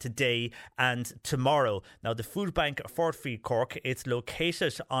doing that today and tomorrow. Now, the food bank for Feed Cork, it's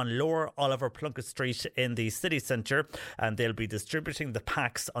located on Lower Oliver Plunkett Street in the city centre, and they'll be distributing the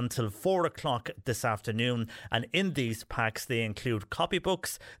packs until 4 o'clock this afternoon. And in these packs, they include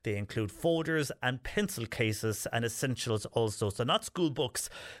copybooks, they include folders and pencil cases and essentials also. So not school books,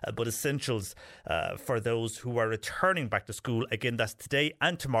 but essentials for those who are returning back to school. Again, that's today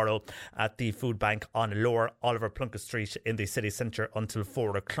and tomorrow at the food bank on Lower Oliver Plunkett Street in the city centre until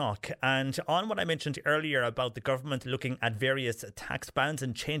 4 o'clock. And on what I mentioned earlier about the government looking at various tax bands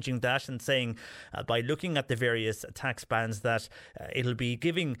and changing that and saying by looking at the various tax bands that it'll be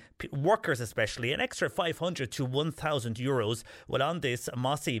giving workers especially an extra 500 to 1,000 euros. Well, on this,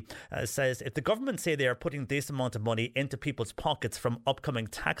 Mossy says if the government say they are putting this amount of money into people's pockets from upcoming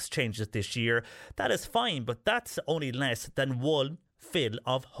tax changes this year, that is fine, but that's only less than one fill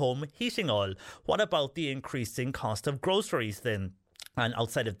of home heating oil. What about the increasing cost of groceries then? And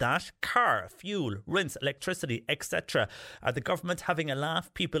outside of that, car, fuel, rents, electricity, etc. Are the government having a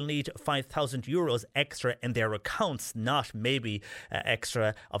laugh? People need 5,000 euros extra in their accounts, not maybe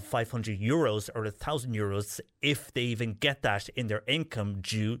extra of 500 euros or 1,000 euros if they even get that in their income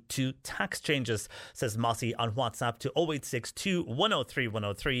due to tax changes, says Mossy on WhatsApp to 0862 103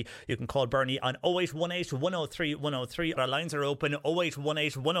 103. You can call Bernie on 0818 103 103. Our lines are open,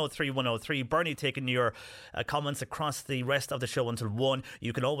 0818 103 103. Bernie taking your comments across the rest of the show until 1.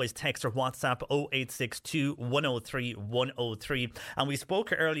 You can always text or WhatsApp 0862 103 103. And we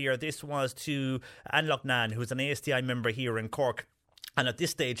spoke earlier, this was to Anne Loughnane, who's an ASTI member here in Cork. And at this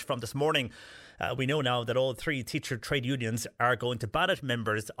stage from this morning, we know now that all three teacher trade unions are going to ballot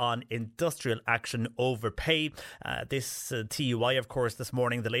members on industrial action over pay. This TUI, of course, this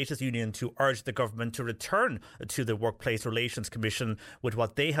morning, the latest union to urge the government to return to the Workplace Relations Commission with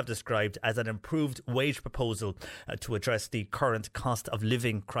what they have described as an improved wage proposal to address the current cost of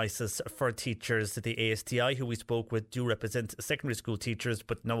living crisis for teachers. The ASTI, who we spoke with, do represent secondary school teachers,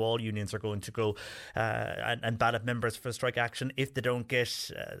 but now all unions are going to go and ballot members for strike action if they don't get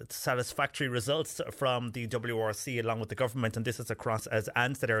satisfactory results results from the WRC along with the government, and this is across, as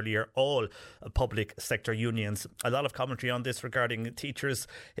Anne said earlier, all public sector unions. A lot of commentary on this regarding teachers.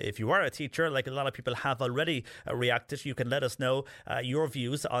 If you are a teacher, like a lot of people have already reacted, you can let us know your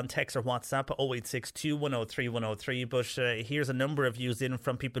views on text or WhatsApp 0862 103 103. But here's a number of views in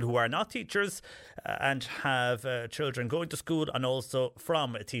from people who are not teachers and have children going to school, and also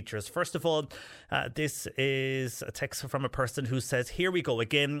from teachers. First of all, this is a text from a person who says, here we go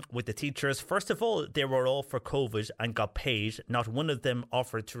again with the teachers. First of all, they were all for COVID and got paid. Not one of them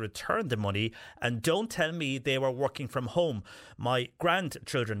offered to return the money. And don't tell me they were working from home. My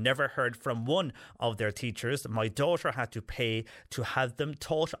grandchildren never heard from one of their teachers. My daughter had to pay to have them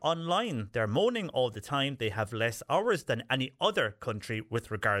taught online. They're moaning all the time. They have less hours than any other country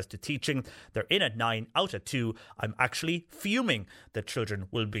with regards to teaching. They're in at 9 out of 2. I'm actually fuming that children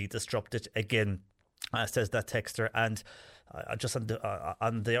will be disrupted again, says that texter. And just on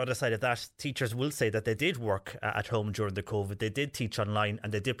the other side of that, teachers will say that they did work at home during the COVID. They did teach online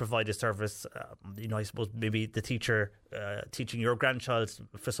and they did provide a service. I suppose maybe the teacher teaching your grandchild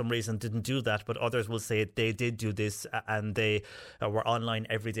for some reason didn't do that, but others will say they did do this and they were online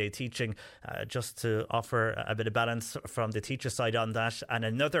everyday teaching, just to offer a bit of balance from the teacher side on that. And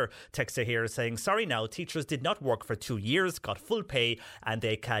another texter here is saying, sorry now, teachers did not work for 2 years, got full pay, and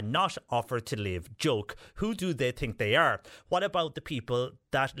they cannot offer to live. Joke. Who do they think they are? What about the people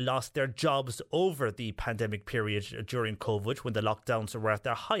that lost their jobs over the pandemic period during COVID when the lockdowns were at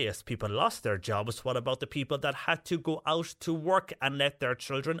their highest? People lost their jobs. What about the people that had to go out to work and let their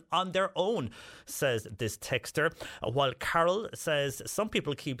children on their own, says this texter. While Carol says, some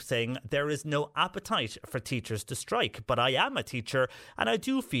people keep saying there is no appetite for teachers to strike, but I am a teacher and I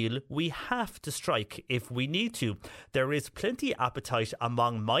do feel we have to strike if we need to. There is plenty appetite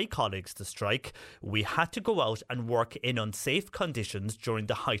among my colleagues to strike. We had to go out and work in unsafe conditions during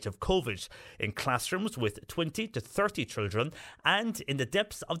the height of COVID, in classrooms with 20 to 30 children, and in the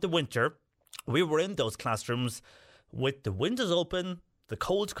depths of the winter, we were in those classrooms with the windows open, the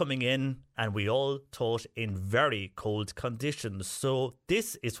cold coming in, and we all taught in very cold conditions. So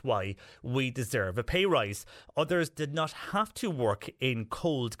this is why we deserve a pay rise. Others did not have to work in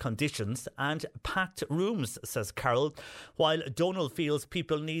cold conditions and packed rooms, says Carol. While Donald feels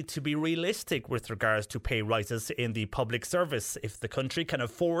people need to be realistic with regards to pay rises in the public service. If the country can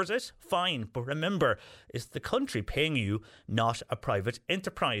afford it, fine. But remember, it's the country paying you, not a private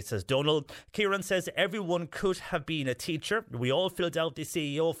enterprise, says Donald. Kieran says everyone could have been a teacher. We all filled out the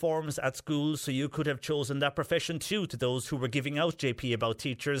CEO forms at school, so you could have chosen that profession too. To those who were giving out JP about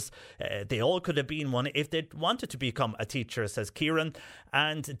teachers, they all could have been one if they wanted to become a teacher, says Kieran.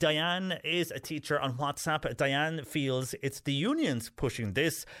 And Diane is a teacher on WhatsApp. Diane feels it's the unions pushing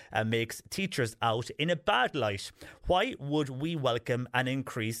this and makes teachers out in a bad light. Why would we welcome an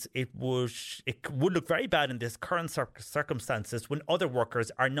increase? It would look very bad in this current circumstances when other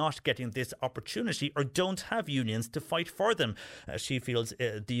workers are not getting this opportunity or don't have unions to fight for them. She feels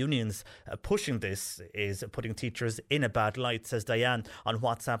the unions pushing this is putting teachers in a bad light, says Diane on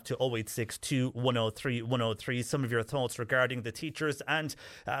WhatsApp to 0862 103 103. Some of your thoughts regarding the teachers. And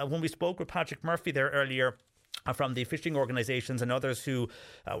when we spoke with Patrick Murphy there earlier, from the fishing organisations and others who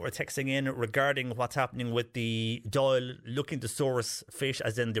were texting in regarding what's happening with the Dáil looking to source fish,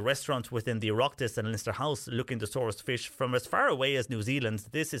 as in the restaurant within the Oireachtas and Leinster House looking to source fish from as far away as New Zealand.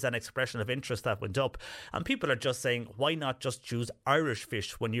 This is an expression of interest that went up, and people are just saying, why not just choose Irish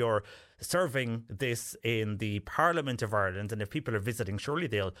fish when you're serving this in the Parliament of Ireland? And if people are visiting, surely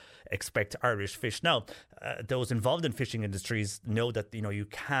they'll expect Irish fish. Now, those involved in fishing industries know that you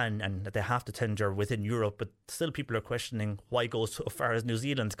can and that they have to tender within Europe, but still people are questioning why go so far as New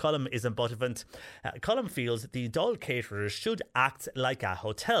Zealand. Colm is in Buttevant. Colm feels the Dáil caterers should act like a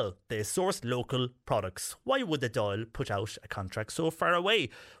hotel. They source local products. Why would the Dáil put out a contract so far away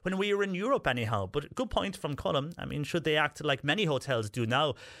when we are in Europe anyhow? But good point from Colm. I mean, should they act like many hotels do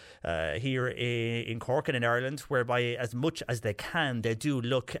now here in Cork and in Ireland, whereby as much as they can, they do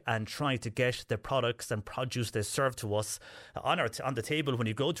look and try to get the products and produce they serve to us on the table when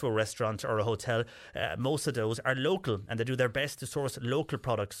you go to a restaurant or a hotel. Most of those are local and they do their best to source local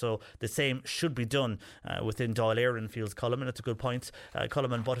products. So the same should be done within Dáil Éireann, feels Colm, and that's a good point.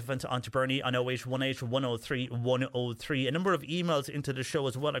 Colm and Buttevant on to Bernie on 0818 103 103. A number of emails into the show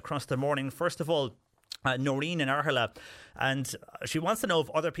as well across the morning. First of all, Noreen in Arhala, and she wants to know if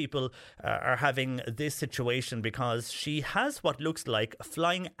other people are having this situation, because she has what looks like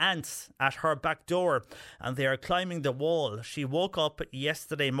flying ants at her back door and they are climbing the wall. She woke up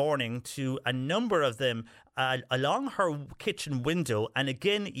yesterday morning to a number of them along her kitchen window, and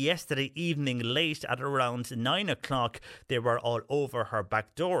again yesterday evening late at around 9 o'clock they were all over her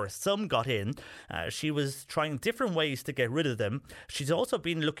back door. Some got in. She was trying different ways to get rid of them. She's also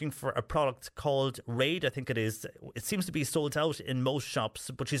been looking for a product called Raid, I think it is. It seems to be sold out in most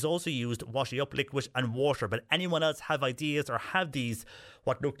shops, but she's also used washing up liquid and water. But anyone else have ideas or have these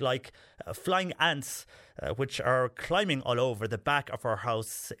what look like flying ants which are climbing all over the back of her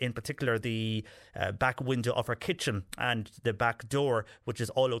house, in particular the back window of her kitchen and the back door, which is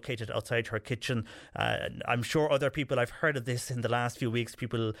all located outside her kitchen. I'm sure other people, I've heard of this in the last few weeks,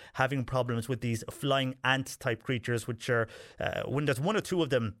 people having problems with these flying ant type creatures, which are when there's one or two of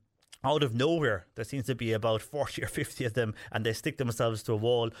them out of nowhere, there seems to be about 40 or 50 of them, and they stick themselves to a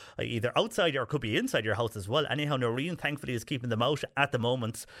wall, either outside or could be inside your house as well. Anyhow, Noreen thankfully is keeping them out at the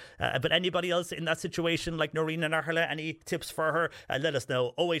moment. But anybody else in that situation like Noreen and Arla, any tips for her? Let us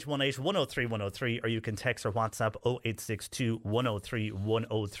know. 0818 103 103, or you can text or WhatsApp 0862 103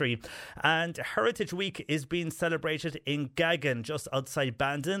 103. And Heritage Week is being celebrated in Gaghan, just outside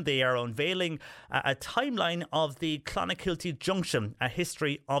Bandon. They are unveiling a timeline of the Clonakilty Junction, a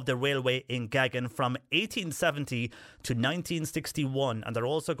history of the railway in Gaghan from 1870 to 1961, and they're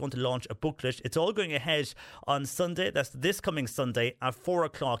also going to launch a booklet. It's all going ahead on Sunday, that's this coming Sunday at 4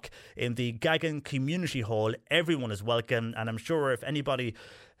 o'clock in the Gaghan Community Hall. Everyone is welcome, and I'm sure if anybody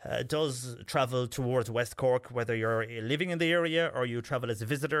does travel towards West Cork, whether you're living in the area or you travel as a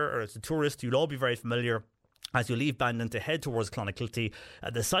visitor or as a tourist, you'll all be very familiar. As you leave Bandon to head towards Clonakilty,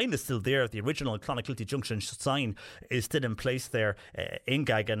 the sign is still there. The original Clonakilty Junction sign is still in place there in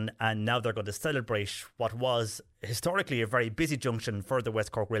Gaghan, and now they're going to celebrate what was historically a very busy junction for the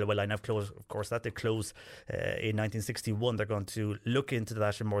West Cork Railway line. Of course, that did close in 1961. They're going to look into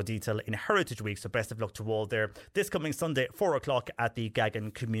that in more detail in Heritage Week, so best of luck to all there. This coming Sunday, 4 o'clock at the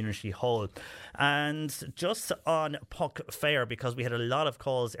Gaghan Community Hall. And just on Puck Fair, because we had a lot of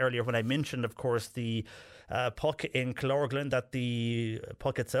calls earlier when I mentioned, of course, the Puck in Clorglen, that the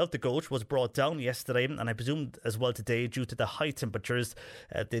Puck itself, the goat, was brought down yesterday, and I presume as well today due to the high temperatures.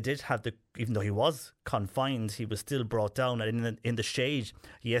 They did have even though he was confined, he was still brought down in the shade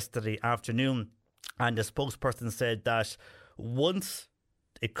yesterday afternoon. And the spokesperson said that once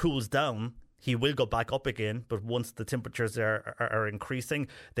it cools down, he will go back up again, but once the temperatures are increasing,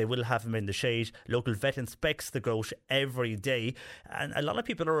 they will have him in the shade. Local vet inspects the goat every day. And a lot of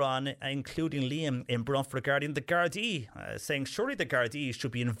people are on, including Liam in Bruff, regarding the Gardaí, saying surely the Gardaí should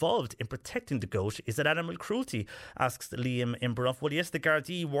be involved in protecting the goat. Is it animal cruelty? Asks Liam in Bruff. Well, yes, the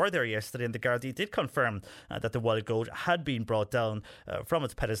Gardaí were there yesterday, and the Gardaí did confirm that the wild goat had been brought down from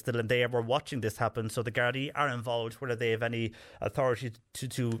its pedestal, and they were watching this happen. So the Gardaí are involved. Whether they have any authority to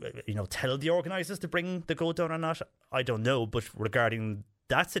tell the organisers to bring the goat down or not, I don't know. But regarding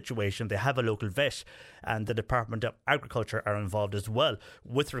that situation, they have a local vet, and the Department of Agriculture are involved as well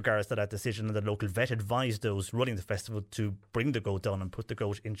with regards to that decision. And the local vet advised those running the festival to bring the goat down and put the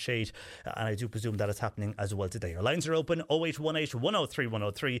goat in shade, and I do presume that is happening as well today. Our lines are open 0818 103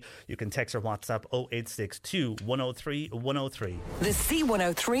 103. You can text or WhatsApp 0862 103 103. The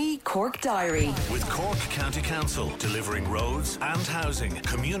C103 Cork Diary, with Cork County Council delivering roads and housing,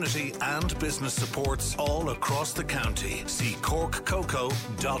 community and business supports all across the county. See corkcoco.ie.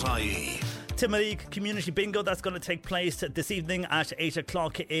 Timoleague Community Bingo, that's going to take place this evening at 8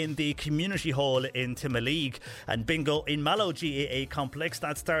 o'clock in the Community Hall in Timoleague. And Bingo in Mallow GAA Complex,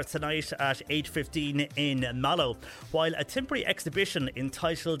 that starts tonight at 8:15 in Mallow. While a temporary exhibition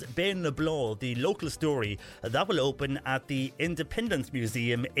entitled Ben LeBlanc, the local story, that will open at the Independence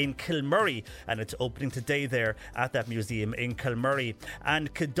Museum in Kilmurray, and it's opening today there at that museum in Kilmurray.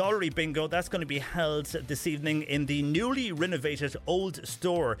 And Cadollery Bingo, that's going to be held this evening in the newly renovated old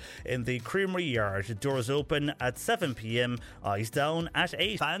store in the Creamery Yard. Doors open at 7 p.m, eyes down at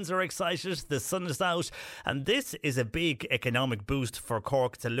 8. Fans are excited, the sun is out, and this is a big economic boost for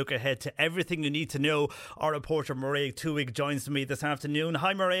Cork. To look ahead to everything you need to know, our reporter Mairead Tuig joins me this afternoon.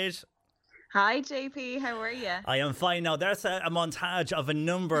 Hi Mairead. Hi JP, how are you? I am fine. Now there's a montage of a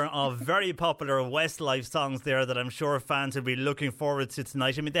number of very popular Westlife songs there that I'm sure fans will be looking forward to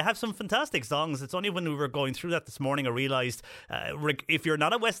tonight. I mean, they have some fantastic songs. It's only when we were going through that this morning I realised if you're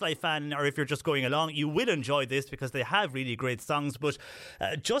not a Westlife fan or if you're just going along, you will enjoy this because they have really great songs. But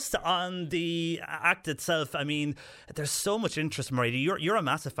just on the act itself, I mean, there's so much interest, Mairead. You're a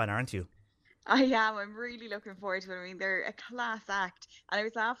massive fan, aren't you? I am. I'm really looking forward to it. I mean, they're a class act. And I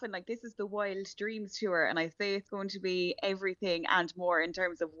was laughing, like, this is the Wild Dreams tour. And I say it's going to be everything and more in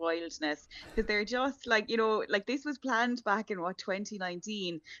terms of wildness. Because they're just like, like this was planned back in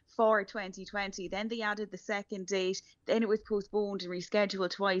 2019 for 2020. Then they added the second date. Then it was postponed and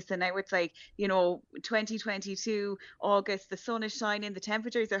rescheduled twice. And now it's like, 2022, August, the sun is shining, the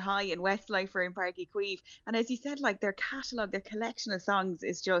temperatures are high in Westlife in Parky Queeve. And as you said, like their catalogue, their collection of songs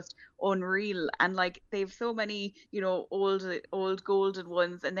is just unreal, and like they've so many old golden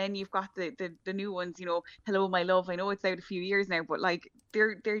ones, and then you've got the new ones, Hello My Love. I know it's out a few years now, but like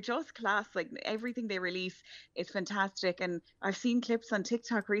they're just class. Like everything they release is fantastic, and I've seen clips on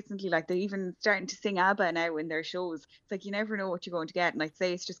TikTok recently, like they're even starting to sing ABBA now in their shows. It's like you never know what you're going to get, and I'd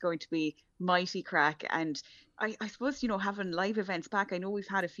say it's just going to be mighty crack. And I suppose, having live events back, I know we've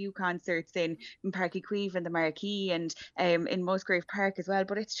had a few concerts in Parky Queeve and the Marquee, and in Musgrave Park as well,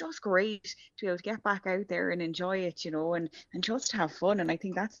 but it's just great to be able to get back out there and enjoy it, and just have fun. And I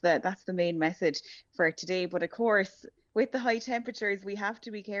think that's the main message for today. But of course, with the high temperatures, we have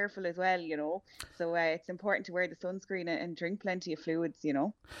to be careful as well, So it's important to wear the sunscreen and drink plenty of fluids,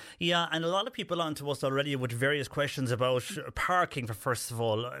 Yeah, and a lot of people on to us already with various questions about parking, first of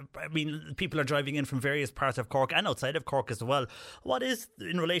all. I mean, people are driving in from various parts of Cork and outside of Cork as well. What is,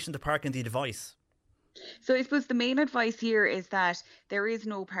 in relation to parking, the advice? So I suppose the main advice here is that there is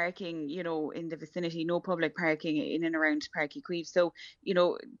no parking, in the vicinity, no public parking in and around Parky Queeve. So,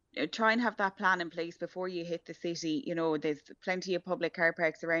 try and have that plan in place before you hit the city. There's plenty of public car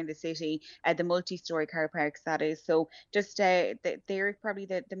parks around the city, the multi-storey car parks, that is. So just they're probably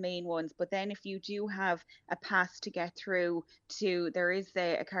the main ones. But then if you do have a pass to get through there is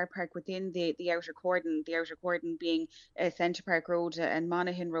a car park within the outer cordon being Centre Park Road and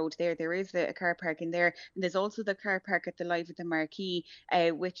Monaghan Road there is a car park in there. And there's also the car park at the Live at the Marquee,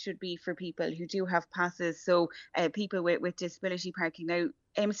 which should be for people who do have passes. So people with disability parking. Now,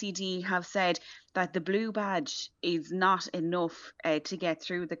 MCD have said that the blue badge is not enough to get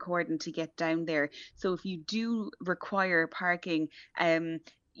through the cordon to get down there. So if you do require parking, you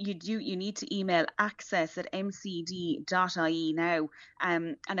need to email access@mcd.ie now.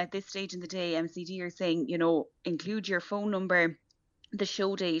 And at this stage in the day, MCD are saying, include your phone number, the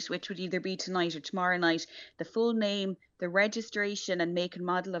show date, which would either be tonight or tomorrow night, the full name, the registration and make and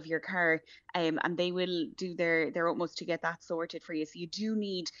model of your car, and they will do their utmost to get that sorted for you. So you do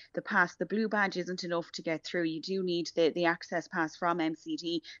need the pass. The blue badge isn't enough to get through. You do need the access pass from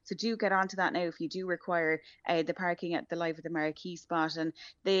MCD. So do get onto that now if you do require the parking at the Live at the Marquee spot. And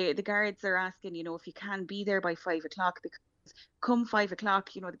the guards are asking, if you can be there by 5 o'clock, because come 5 o'clock,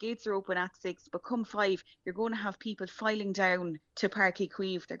 the gates are open at 6, but come 5, you're going to have people filing down to Parky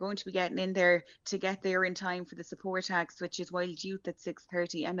Queeve. They're going to be getting in there to get there in time for the support acts, which is Wild Youth at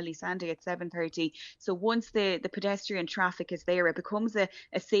 6:30, Emily Sandy at 7:30. So once the pedestrian traffic is there, it becomes a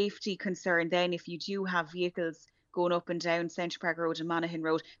safety concern then if you do have vehicles going up and down Centre Park Road and Monaghan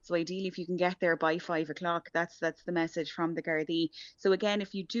Road. So ideally, if you can get there by 5 o'clock, that's the message from the Gardaí. So again,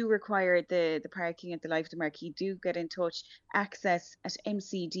 if you do require the parking at the Live at the Marquee, do get in touch,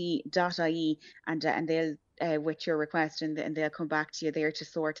 access@mcd.ie, and they'll with your request, and they'll come back to you there to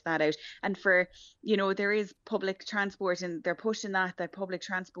sort that out. And for, there is public transport, and they're pushing that public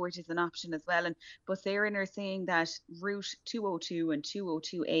transport is an option as well. And Bus Éireann are saying that route 202 and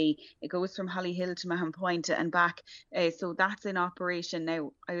 202A, it goes from Hollyhill to Mahon Point and back. So that's in operation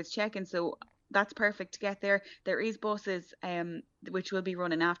now. I was checking, so that's perfect to get there. There is buses which will be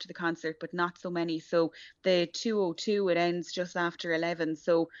running after the concert, but not so many. So the 202, it ends just after 11.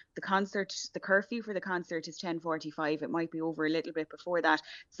 So the curfew for the concert is 10:45. It might be over a little bit before that.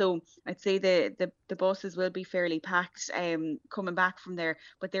 So I'd say the buses will be fairly packed coming back from there.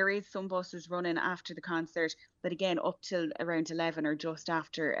 But there is some buses running after the concert, but again, up till around 11 or just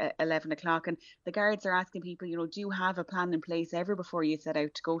after 11 o'clock. And the guards are asking people, do have a plan in place ever before you set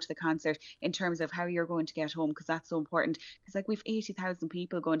out to go to the concert in terms of how you're going to get home, because that's so important. Because like we've 80,000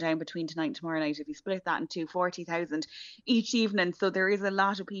 people going down between tonight and tomorrow night. If you split that into 40,000 each evening, so there is a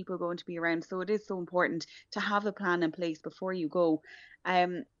lot of people going to be around. So it is so important to have a plan in place before you go.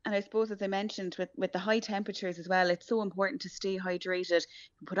 And I suppose, as I mentioned, with the high temperatures as well, it's so important to stay hydrated,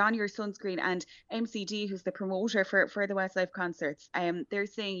 put on your sunscreen. And MCD, who's the promoter for the Westlife concerts, they're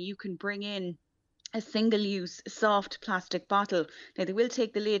saying you can bring in a single-use soft plastic bottle. Now, they will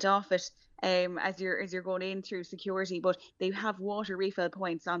take the lid off it as you're going in through security. But they have water refill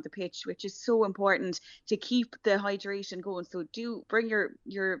points on the pitch, which is so important to keep the hydration going. So do bring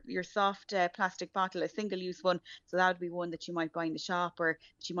your soft plastic bottle, a single-use one. So that would be one that you might buy in the shop or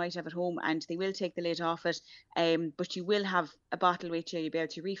that you might have at home, and they will take the lid off it. But you will have a bottle with you. You'll be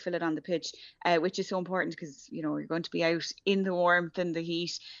able to refill it on the pitch, which is so important because you're going to be out in the warmth and the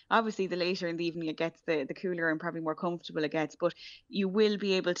heat. Obviously, the later in the evening it gets, the cooler and probably more comfortable it gets. But you will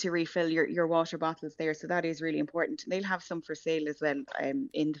be able to refill your water bottles there, so that is really important. They'll have some for sale as well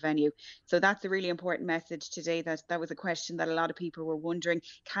in the venue. So that's a really important message today. That was a question that a lot of people were wondering: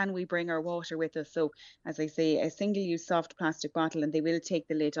 can we bring our water with us? So as I say, a single-use soft plastic bottle, and they will take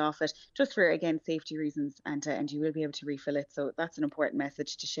the lid off it just for, again, safety reasons, and you will be able to refill it. So that's an important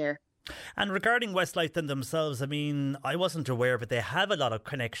message to share. And regarding Westlife themselves, I mean, I wasn't aware, but they have a lot of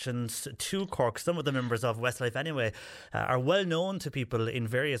connections to Cork. Some of the members of Westlife, anyway, are well known to people in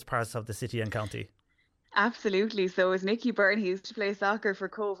various parts of the city and county. Absolutely. So as Nicky Byrne, he used to play soccer for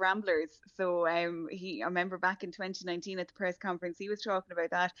Cove Ramblers. So I remember back in 2019 at the press conference, he was talking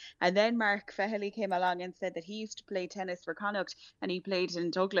about that. And then Mark Feherty came along and said that he used to play tennis for Connacht and he played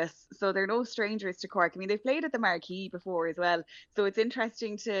in Douglas. So they're no strangers to Cork. I mean, they've played at the Marquee before as well. So it's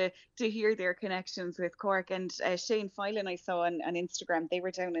interesting to hear their connections with Cork. And Shane Filan, I saw on Instagram, they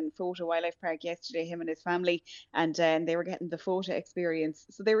were down in Fota Wildlife Park yesterday, him and his family, and they were getting the Fota experience.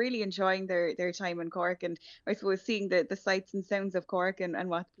 So they're really enjoying their time in Cork. And I suppose seeing the sights and sounds of Cork and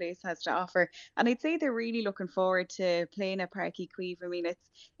what the place has to offer. And I'd say they're really looking forward to playing at Páirc Uí Chaoimh. I mean,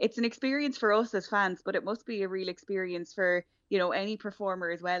 it's an experience for us as fans, but it must be a real experience for any performer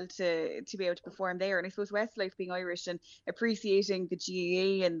as well to be able to perform there. And I suppose Westlife, being Irish and appreciating the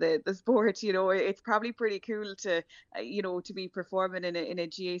GAA and the sport, it's probably pretty cool to to be performing in a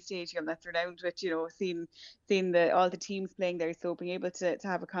GAA stadium that's renowned with seeing all the teams playing there. So being able to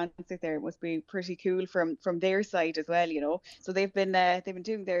have a concert there must be pretty cool from their side as well. So they've been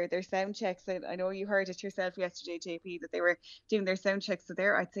doing their sound checks. I know you heard it yourself yesterday, JP, that they were doing their sound checks. So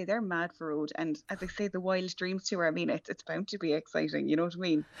I'd say they're mad for road. And as I say, the Wild Dreams tour, I mean, it's bound to be exciting, you know what I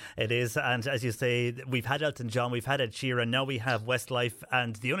mean? It is, and as you say, we've had Elton John, we've had Ed Sheeran, now we have Westlife,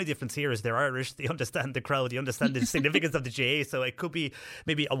 and the only difference here is they're Irish, they understand the crowd, they understand the significance of the GAA, so it could be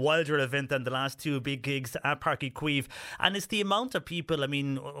maybe a wilder event than the last two big gigs at Páirc Uí Chaoimh. And it's the amount of people, I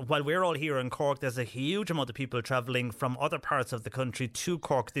mean, while we're all here in Cork, there's a huge amount of people travelling from other parts of the country to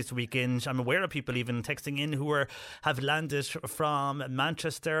Cork this weekend. I'm aware of people even texting in who have landed from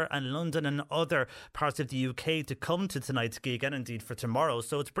Manchester and London and other parts of the UK to come to tonight's gig and indeed for tomorrow.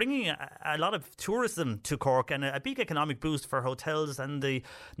 So it's bringing a lot of tourism to Cork and a big economic boost for hotels and the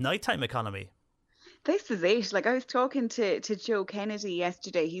nighttime economy. This is it. Like, I was talking to Joe Kennedy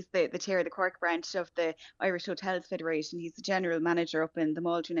yesterday. He's the chair of the Cork branch of the Irish Hotels Federation. He's the general manager up in the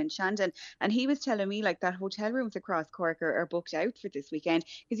Maldron and Shandon. And he was telling me like that hotel rooms across Cork are booked out for this weekend,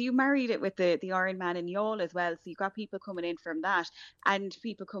 because you married it with the Ironman in Youghal as well. So you've got people coming in from that and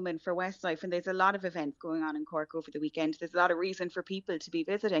people coming for Westlife. And there's a lot of events going on in Cork over the weekend. There's a lot of reason for people to be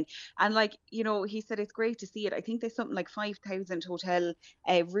visiting. And he said it's great to see it. I think there's something like 5,000 hotel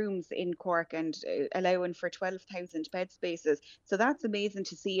rooms in Cork and allowing for 12,000 bed spaces. So that's amazing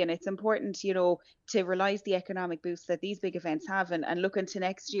to see, and it's important, to realise the economic boost that these big events have, and looking to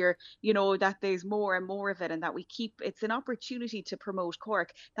next year, that there's more and more of it, and that it's an opportunity to promote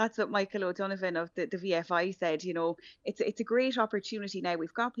Cork. That's what Michael O'Donovan of the VFI said. It's a great opportunity now.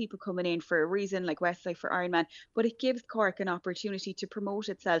 We've got people coming in for a reason, like Westlife for Ironman, but it gives Cork an opportunity to promote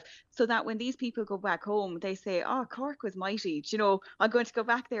itself, so that when these people go back home, they say, oh, Cork was mighty. I'm going to go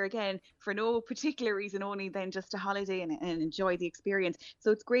back there again for no particular reason, only then just a holiday and enjoy the experience. So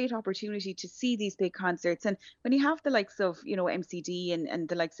it's a great opportunity to see these big concerts. And when you have the likes of MCD and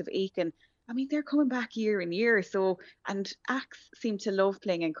the likes of Aiken, I mean, they're coming back year and year. So, and acts seem to love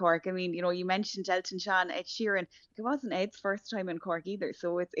playing in Cork. I mean, you mentioned Elton John, Ed Sheeran. It wasn't Ed's first time in Cork either.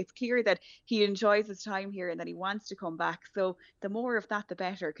 So it's clear that he enjoys his time here and that he wants to come back. So the more of that, the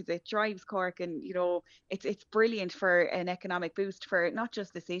better, because it drives Cork, and it's brilliant for an economic boost for not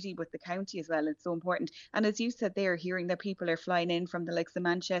just the city but the county as well. It's so important. And as you said there, hearing that people are flying in from the likes of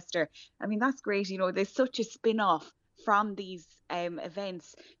Manchester, I mean, that's great. There's such a spin-off from these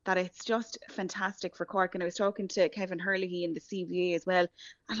events that it's just fantastic for Cork. And I was talking to Kevin Hurley in the CVA as well,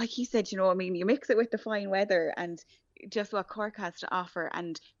 and like he said, I mean, you mix it with the fine weather and just what Cork has to offer,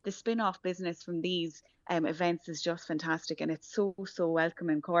 and the spin-off business from these events is just fantastic, and it's so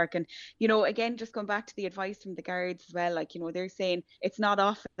welcome in Cork. And again, just going back to the advice from the guards as well, they're saying it's not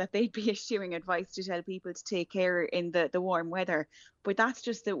often that they'd be issuing advice to tell people to take care in the warm weather, but that's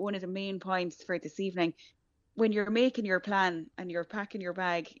just one of the main points for this evening. when you're making your plan and you're packing your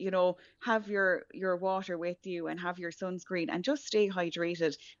bag, have your water with you and have your sunscreen and just stay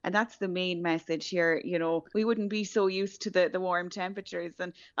hydrated. And that's the main message here. We wouldn't be so used to the warm temperatures.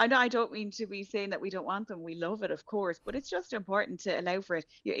 And I don't mean to be saying that we don't want them. We love it, of course, but it's just important to allow for it.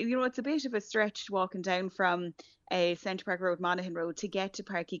 It's a bit of a stretch walking down from Centre Park Road, Monaghan Road to get to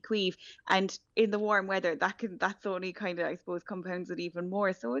Páirc Uí Chaoimh, and in the warm weather that's only kind of, I suppose, compounds it even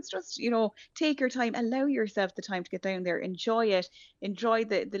more. So it's just take your time, allow yourself the time to get down there, enjoy it, enjoy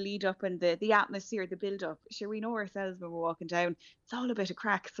the lead up and the atmosphere, the build up. Sure, we know ourselves when we're walking down, it's all a bit of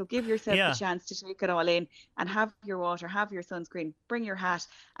crack, so give yourself the chance to take it all in and have your water, have your sunscreen, bring your hat,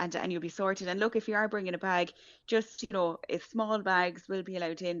 and you'll be sorted. And look, if you are bringing a bag, just if small bags will be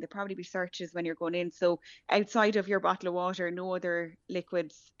allowed in, there'll probably be searches when you're going in, so outside of your bottle of water, no other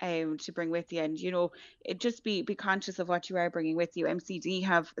liquids to bring with you. And just be conscious of what you are bringing with you. MCD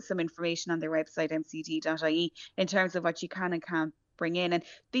have some information on their website, mcd.ie, in terms of what you can and can't bring in. And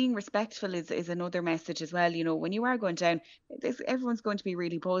being respectful is another message as well. When you are going down, everyone's going to be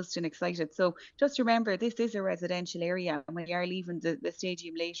really buzzed and excited, so just remember, this is a residential area, and when you are leaving the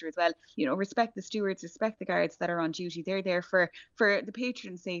stadium later as well, respect the stewards, respect the guards that are on duty. They're there for the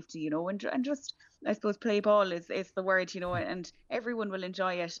patron safety, and just, I suppose, play ball is the word, and everyone will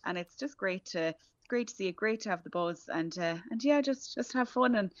enjoy it. And it's just great to see it, great to have the buzz, and just have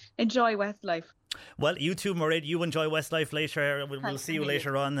fun and enjoy Westlife. Well, you too, Mairead, you enjoy Westlife later. We'll see you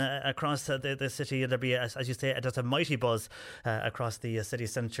later on across the city. There'll be, as you say, just a mighty buzz across the city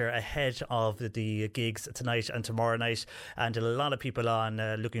centre ahead of the gigs tonight and tomorrow night, and a lot of people on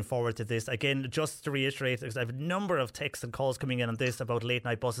looking forward to this. Again, just to reiterate, because I have a number of texts and calls coming in on this about late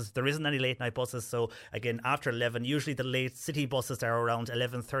night buses. There isn't any late night buses, so again, after 11, usually the late city buses are around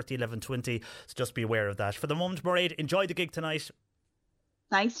 11:30, 11:20, so just be aware of that. For the moment, Mairead, enjoy the gig tonight.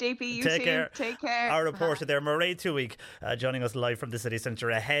 Thanks, JP. You Take too. care. Take care. Our reporter there, Mairead Tuig, joining us live from the city centre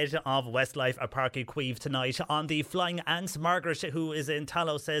ahead of Westlife at Páirc Uí Chaoimh tonight. On the Flying Ants, Margaret, who is in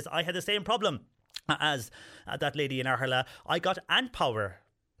Tallow, says, I had the same problem as that lady in Arhala. I got ant power.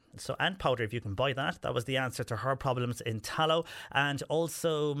 So ant powder, if you can buy that. That was the answer to her problems in Tallow. And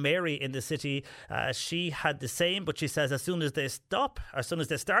also Mary in the city, she had the same, but she says as soon as they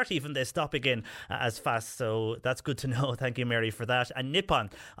start even, they stop again as fast. So that's good to know. Thank you, Mary, for that. And Nippon,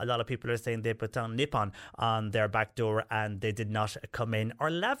 a lot of people are saying they put down Nippon on their back door and they did not come in. Or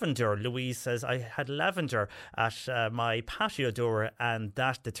lavender, Louise says, I had lavender at my patio door and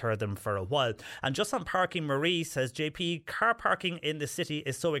that deterred them for a while. And just on parking, Marie says, JP, car parking in the city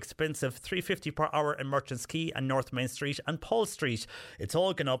is so expensive, $3.50 per hour in Merchants Quay and North Main Street and Paul Street. It's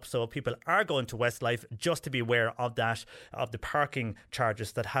all gone up, so people are going to Westlife, just to be aware of that, of the parking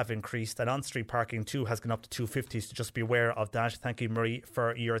charges that have increased. And on-street parking too has gone up to $2.50, so just be aware of that. Thank you, Marie,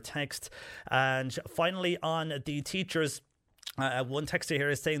 for your text. And finally, on the teachers, one texter here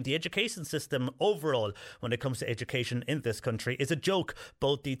is saying the education system overall, when it comes to education in this country, is a joke.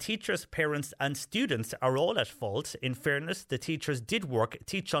 Both the teachers, parents and students are all at fault. In fairness, the teachers did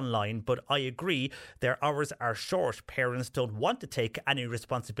teach online, but I agree their hours are short. Parents don't want to take any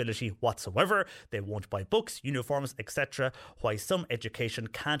responsibility whatsoever. They won't buy books, uniforms, etc. Why some education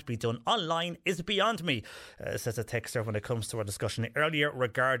can't be done online is beyond me, says a texter when it comes to our discussion earlier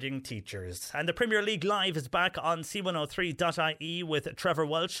regarding teachers. And the Premier League Live is back on C103.ie with Trevor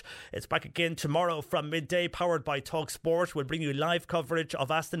Welch. It's back again tomorrow from midday, powered by Talk Sport. We'll bring you live coverage of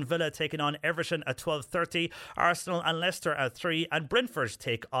Aston Villa taking on Everton at 12:30, Arsenal and Leicester at 3, and Brentford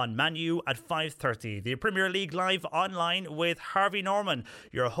take on Man U at 5:30. The Premier League Live online with Harvey Norman,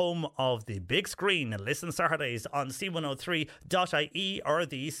 your home of the big screen. Listen Saturdays on c103.ie or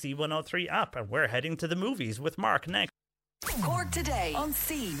the C103 app. And we're heading to the movies with Mark next. Cork Today on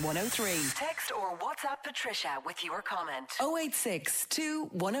C103. Text or WhatsApp Patricia with your comment. 0862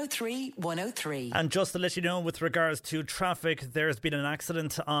 103 103. And just to let you know, with regards to traffic, there's been an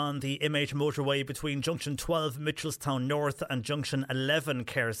accident on the MH motorway between Junction 12 Mitchelstown North and Junction 11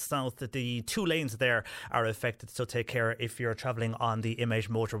 Kerr South. The two lanes there are affected, so take care if you're travelling on the MH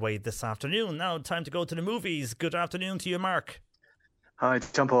motorway this afternoon. Now, time to go to the movies. Good afternoon to you, Mark. Hi,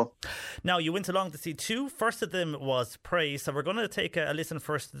 John Paul. Now, you went along to see two. First of them was Prey. So we're going to take a listen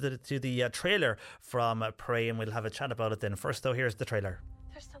first to the trailer from Prey, and we'll have a chat about it then. First, though, here's the trailer.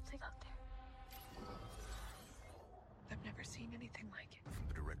 There's something out there. I've never seen anything like it. From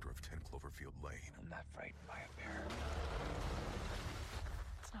the director of 10 Cloverfield Lane. I'm not frightened by a bear.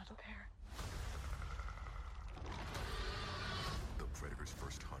 It's not a bear. The Predator's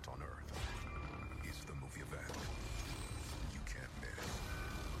first hunt on Earth is the movie event you can't miss.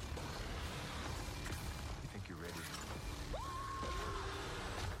 You think you're ready?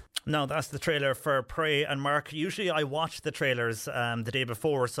 No, that's the trailer for Prey. And Mark, usually I watch the trailers the day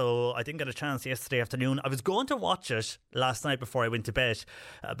before, so I didn't get a chance yesterday afternoon. I was going to watch it last night before I went to bed,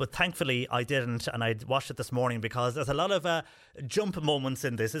 but thankfully I didn't, and I watched it this morning because there's a lot of jump moments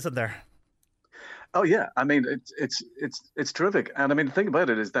in this, isn't there? Oh yeah, I mean it's terrific, and I mean the thing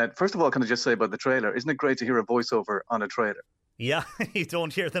about it is that first of all, can I just say about the trailer? Isn't it great to hear a voiceover on a trailer? Yeah, you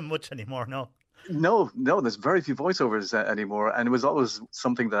don't hear them much anymore, no. No, there's very few voiceovers anymore, and it was always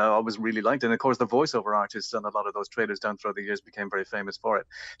something that I always really liked. And of course, the voiceover artists on a lot of those trailers down throughout the years became very famous for it.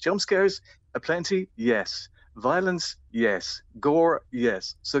 Jump scares, aplenty, yes. Violence, yes. Gore,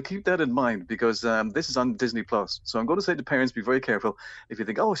 yes. So keep that in mind because this is on Disney Plus. So I'm going to say to parents, be very careful. If you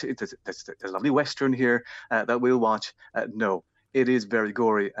think, oh, there's a lovely Western here that we'll watch, no. It is very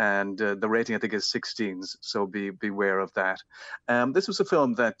gory, and the rating I think is 16s, so beware of that. This was a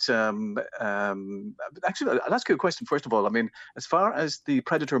film that actually I'll ask you a question first of all. I mean, as far as the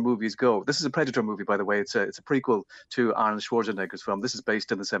Predator movies go, this is a Predator movie, by the way. It's a prequel to Arnold Schwarzenegger's film. This is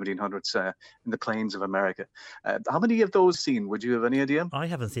based in the 1700s in the plains of America. How many of those seen? Would you have any idea? I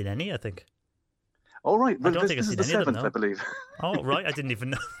haven't seen any, I think. All right, well, I don't think I've seen any of them, no. I believe. Oh right, I didn't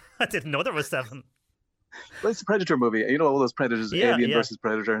even know. I didn't know there was 7. Well, it's a Predator movie. You know, all those Predators, Alien versus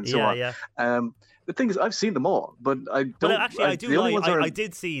Predator and so on. Yeah. The thing is, I've seen them all, but I don't... Well, actually, I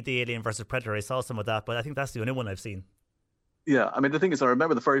did see the Alien versus Predator. I saw some of that, but I think that's the only one I've seen. Yeah, I mean, the thing is, I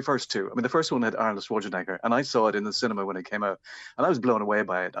remember the very first two. I mean, the first one had Arnold Schwarzenegger, and I saw it in the cinema when it came out, and I was blown away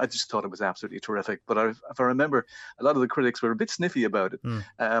by it. I just thought it was absolutely terrific. But if I remember, a lot of the critics were a bit sniffy about it.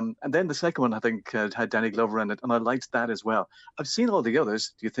 And then the second one, I think, had Danny Glover in it, and I liked that as well. I've seen all the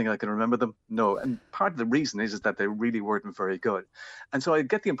others. Do you think I can remember them? No. And part of the reason is that they really weren't very good. And so I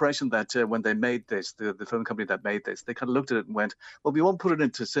get the impression that when they made this, the film company that made this, they kind of looked at it and went, well, we won't put it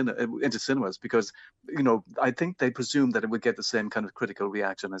into cinemas because, you know, I think they presumed that it would get the same kind of critical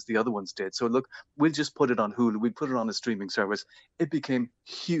reaction as the other ones did. So look, we'll just put it on Hulu. We put it on a streaming service. It became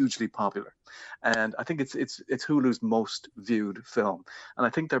hugely popular, and I think it's Hulu's most viewed film. And I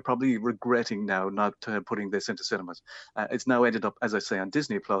think they're probably regretting now not putting this into cinemas. It's now ended up, as I say, on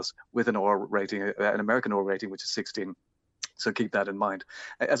Disney Plus with an R rating, an American R rating, which is 16. So keep that in mind.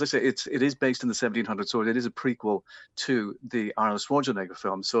 As I say, it is based in the 1700s, so it is a prequel to the Arnold Schwarzenegger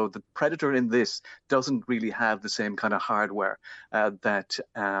film. So the Predator in this doesn't really have the same kind of hardware that,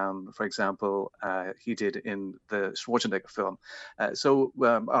 for example, he did in the Schwarzenegger film. So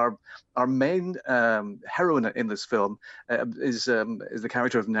our main heroine in this film is the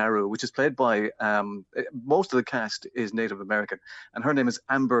character of Naru, which is played by most of the cast is Native American, and her name is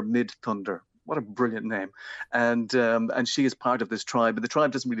Amber Midthunder. What a brilliant name. And she is part of this tribe, but the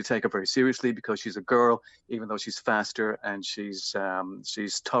tribe doesn't really take her very seriously because she's a girl, even though she's faster and she's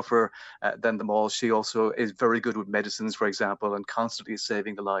tougher than them all. She also is very good with medicines, for example, and constantly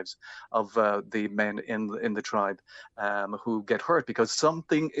saving the lives of the men in the tribe who get hurt because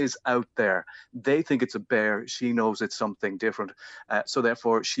something is out there. They think it's a bear. She knows it's something different. So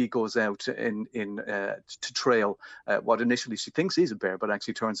therefore, she goes out to trail what initially she thinks is a bear, but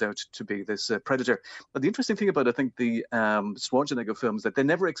actually turns out to be this predator. But the interesting thing about, I think, the Schwarzenegger films, that they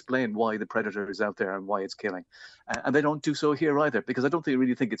never explain why the predator is out there and why it's killing. And they don't do so here either, because I don't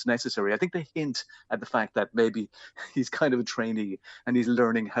really think it's necessary. I think they hint at the fact that maybe he's kind of a trainee and he's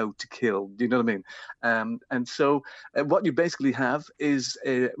learning how to kill. Do you know what I mean? And so what you basically have is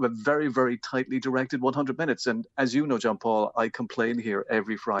a very, very tightly directed 100 minutes. And as you know, John Paul, I complain here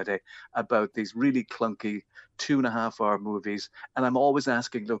every Friday about these really clunky 2.5-hour movies. And I'm always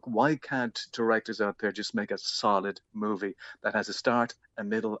asking, look, why can't directors out there just make a solid movie that has a start, a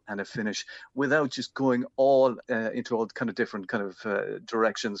middle, and a finish without just going all into all kind of different kind of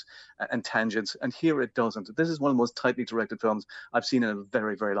directions and tangents? And here it doesn't. This is one of the most tightly directed films I've seen in a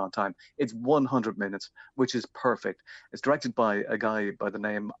very, very long time. It's 100 minutes, which is perfect. It's directed by a guy by the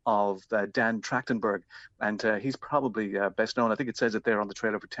name of Dan Trachtenberg, and he's probably best known. I think it says it there on the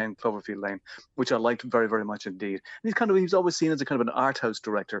trailer for 10 Cloverfield Lane, which I liked very, very much indeed. And he's always seen as a kind of an art house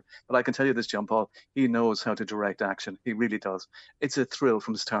director, but I can tell you this, John Paul, he knows how to direct action. He really does. It's a thrill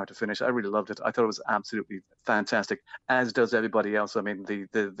from start to finish. I really loved it. I thought it was absolutely fantastic, as does everybody else. I mean,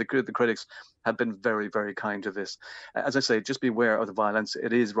 the critics have been very, very kind to this. As I say, just beware of the violence.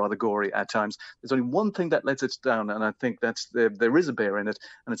 It is rather gory at times. There's only one thing that lets it down, and I think that's there is a bear in it,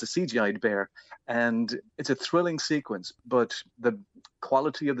 and it's a CGI'd bear, and it's a thrilling sequence, but the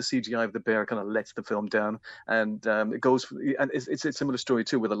quality of the CGI of the bear kind of lets the film down, and it goes, and it's a similar story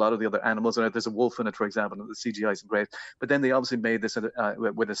too with a lot of the other animals. And there's a wolf in it, for example, and the CGI is great, but then they obviously made this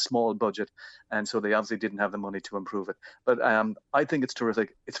with a small budget, and so they obviously didn't have the money to improve it. But I think it's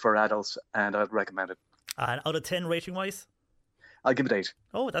terrific. It's for adults, and I'd recommend it. And out of 10 rating wise? I'll give it 8.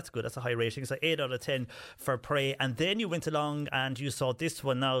 Oh, that's good. That's a high rating. So 8 out of 10 for Prey. And then you went along and you saw this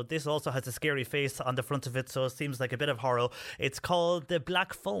one. Now, this also has a scary face on the front of it, so it seems like a bit of horror. It's called The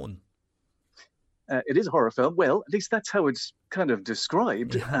Black Phone. It is a horror film. Well, at least that's how it's kind of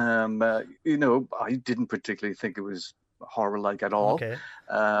described. Yeah. I didn't particularly think it was horror-like at all. Okay.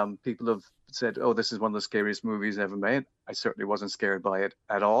 People have said, oh, this is one of the scariest movies ever made. I certainly wasn't scared by it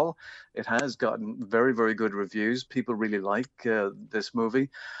at all. It has gotten very, very good reviews. People really like this movie.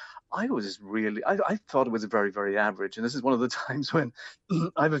 I thought it was very, very average. And this is one of the times when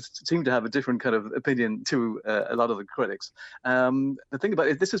I seem to have a different kind of opinion to a lot of the critics. The thing about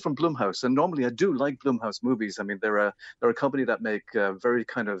it, this is from Blumhouse. And normally I do like Blumhouse movies. I mean, they're a company that make very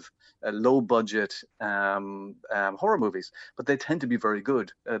kind of low budget horror movies, but they tend to be very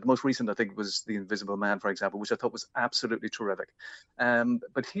good. The most recent, I think, was The Invisible Man, for example, which I thought was absolutely terrific.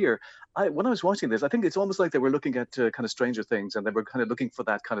 But here, when I was watching this, I think it's almost like they were looking at kind of Stranger Things, and they were kind of looking for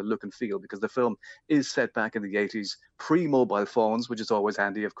that kind of look and feel, because the film is set back in the 80s, pre-mobile phones, which is always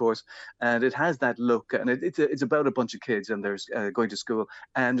handy, of course, and it has that look, and it's about a bunch of kids, and there's going to school,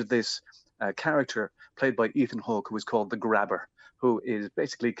 and this character played by Ethan Hawke, who is called the Grabber, who is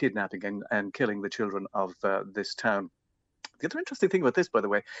basically kidnapping and killing the children of this town. The other interesting thing about this, by the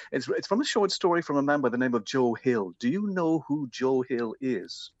way, it's from a short story from a man by the name of Joe Hill. Do you know who Joe Hill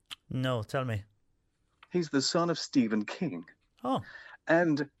is? No, tell me. He's the son of Stephen King. Oh.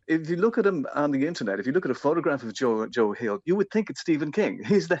 And if you look at him on the internet, if you look at a photograph of Joe Hill, you would think it's Stephen King.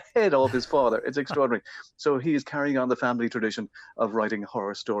 He's the head of his father. It's extraordinary. So he is carrying on the family tradition of writing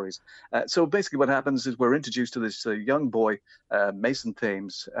horror stories. So basically what happens is we're introduced to this young boy, Mason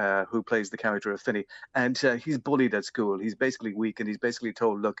Thames, who plays the character of Finney. And he's bullied at school. He's basically weak, and he's basically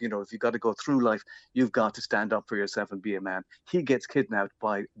told, look, if you've got to go through life, you've got to stand up for yourself and be a man. He gets kidnapped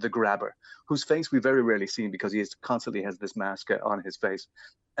by the Grabber, whose face we very rarely see because he constantly has this mask on his face.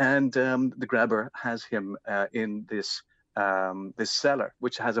 And the Grabber has him in this cellar,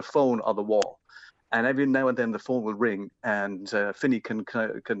 which has a phone on the wall. And every now and then the phone will ring, and Finney can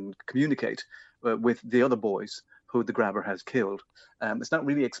communicate with the other boys who the Grabber has killed. It's not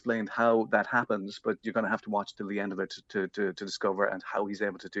really explained how that happens, but you're going to have to watch till the end of it to discover and how he's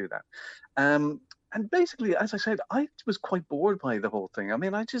able to do that. And basically, as I said, I was quite bored by the whole thing. I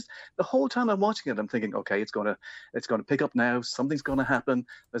mean, the whole time I'm watching it, I'm thinking, okay, it's going to pick up now. Something's going to happen.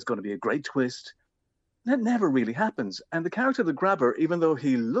 There's going to be a great twist. That never really happens. And the character of the Grabber, even though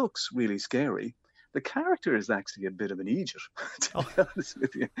he looks really scary, the character is actually a bit of an idiot, to be honest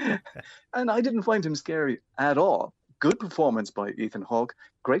with you. And I didn't find him scary at all. Good performance by Ethan Hawke.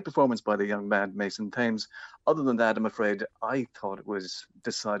 Great performance by the young man, Mason Thames. Other than that, I'm afraid I thought it was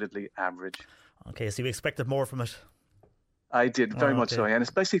decidedly average. Okay, so you expected more from it? I did, very much so, and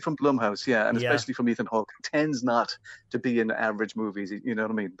especially from Blumhouse, and especially from Ethan Hawke. Tends not to be in average movies, you know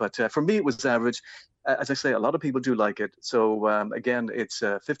what I mean? But for me, it was average. As I say, a lot of people do like it. So again, it's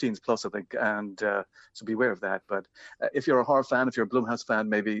 15s plus, I think, and so beware of that. But if you're a horror fan, if you're a Blumhouse fan,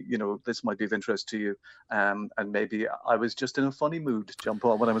 maybe this might be of interest to you. And maybe I was just in a funny mood, John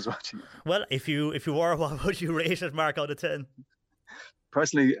Paul, when I was watching it. Well, if you were, what would you rate it, Mark, out of 10?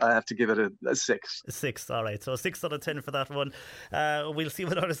 Personally, I have to give it a 6. A 6, all right. So 6 out of 10 for that one. We'll see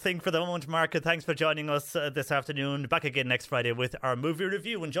what others think for the moment, Mark. Thanks for joining us this afternoon. Back again next Friday with our movie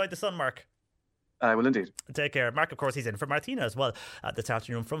review. Enjoy the sun, Mark. I will indeed. Take care. Mark, of course, he's in for Martina as well this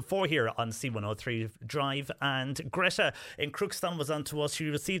afternoon from 4 here on C103 Drive. And Greta in Crookston was on to us. She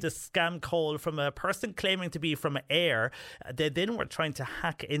received a scam call from a person claiming to be from Ayr. They then were trying to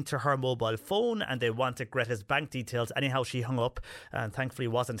hack into her mobile phone, and they wanted Greta's bank details. Anyhow, she hung up and thankfully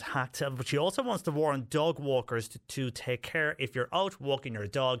wasn't hacked. But she also wants to warn dog walkers to take care if you're out walking your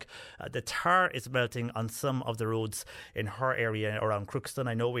dog. The tar is melting on some of the roads in her area around Crookston.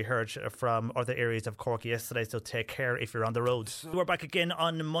 I know we heard from other areas of Cork yesterday, so take care if you're on the road. We're back again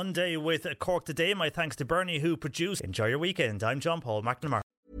on Monday with Cork Today. My thanks to Bernie who produced. Enjoy your weekend. I'm John Paul McNamara.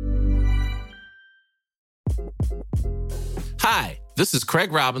 Hi, this is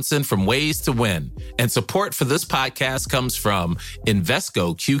Craig Robinson from Ways to Win, and support for this podcast comes from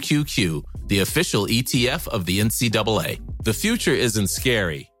Invesco QQQ, the official ETF of the NCAA. The future isn't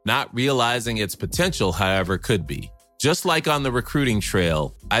scary. Not realizing its potential, however, could be. Just like on the recruiting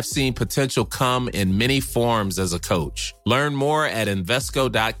trail, I've seen potential come in many forms as a coach. Learn more at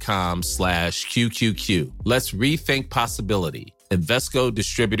Invesco.com/QQQ. Let's rethink possibility. Invesco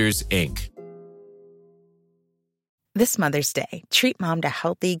Distributors, Inc. This Mother's Day, treat mom to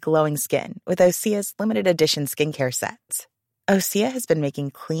healthy, glowing skin with Osea's limited edition skincare sets. Osea has been making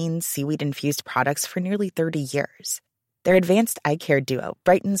clean, seaweed-infused products for nearly 30 years. Their advanced eye care duo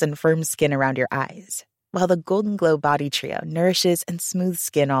brightens and firms skin around your eyes. while the Golden Glow Body Trio nourishes and smooths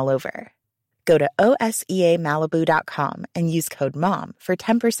skin all over. Go to OSEAMalibu.com and use code MOM for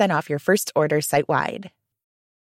 10% off your first order site-wide.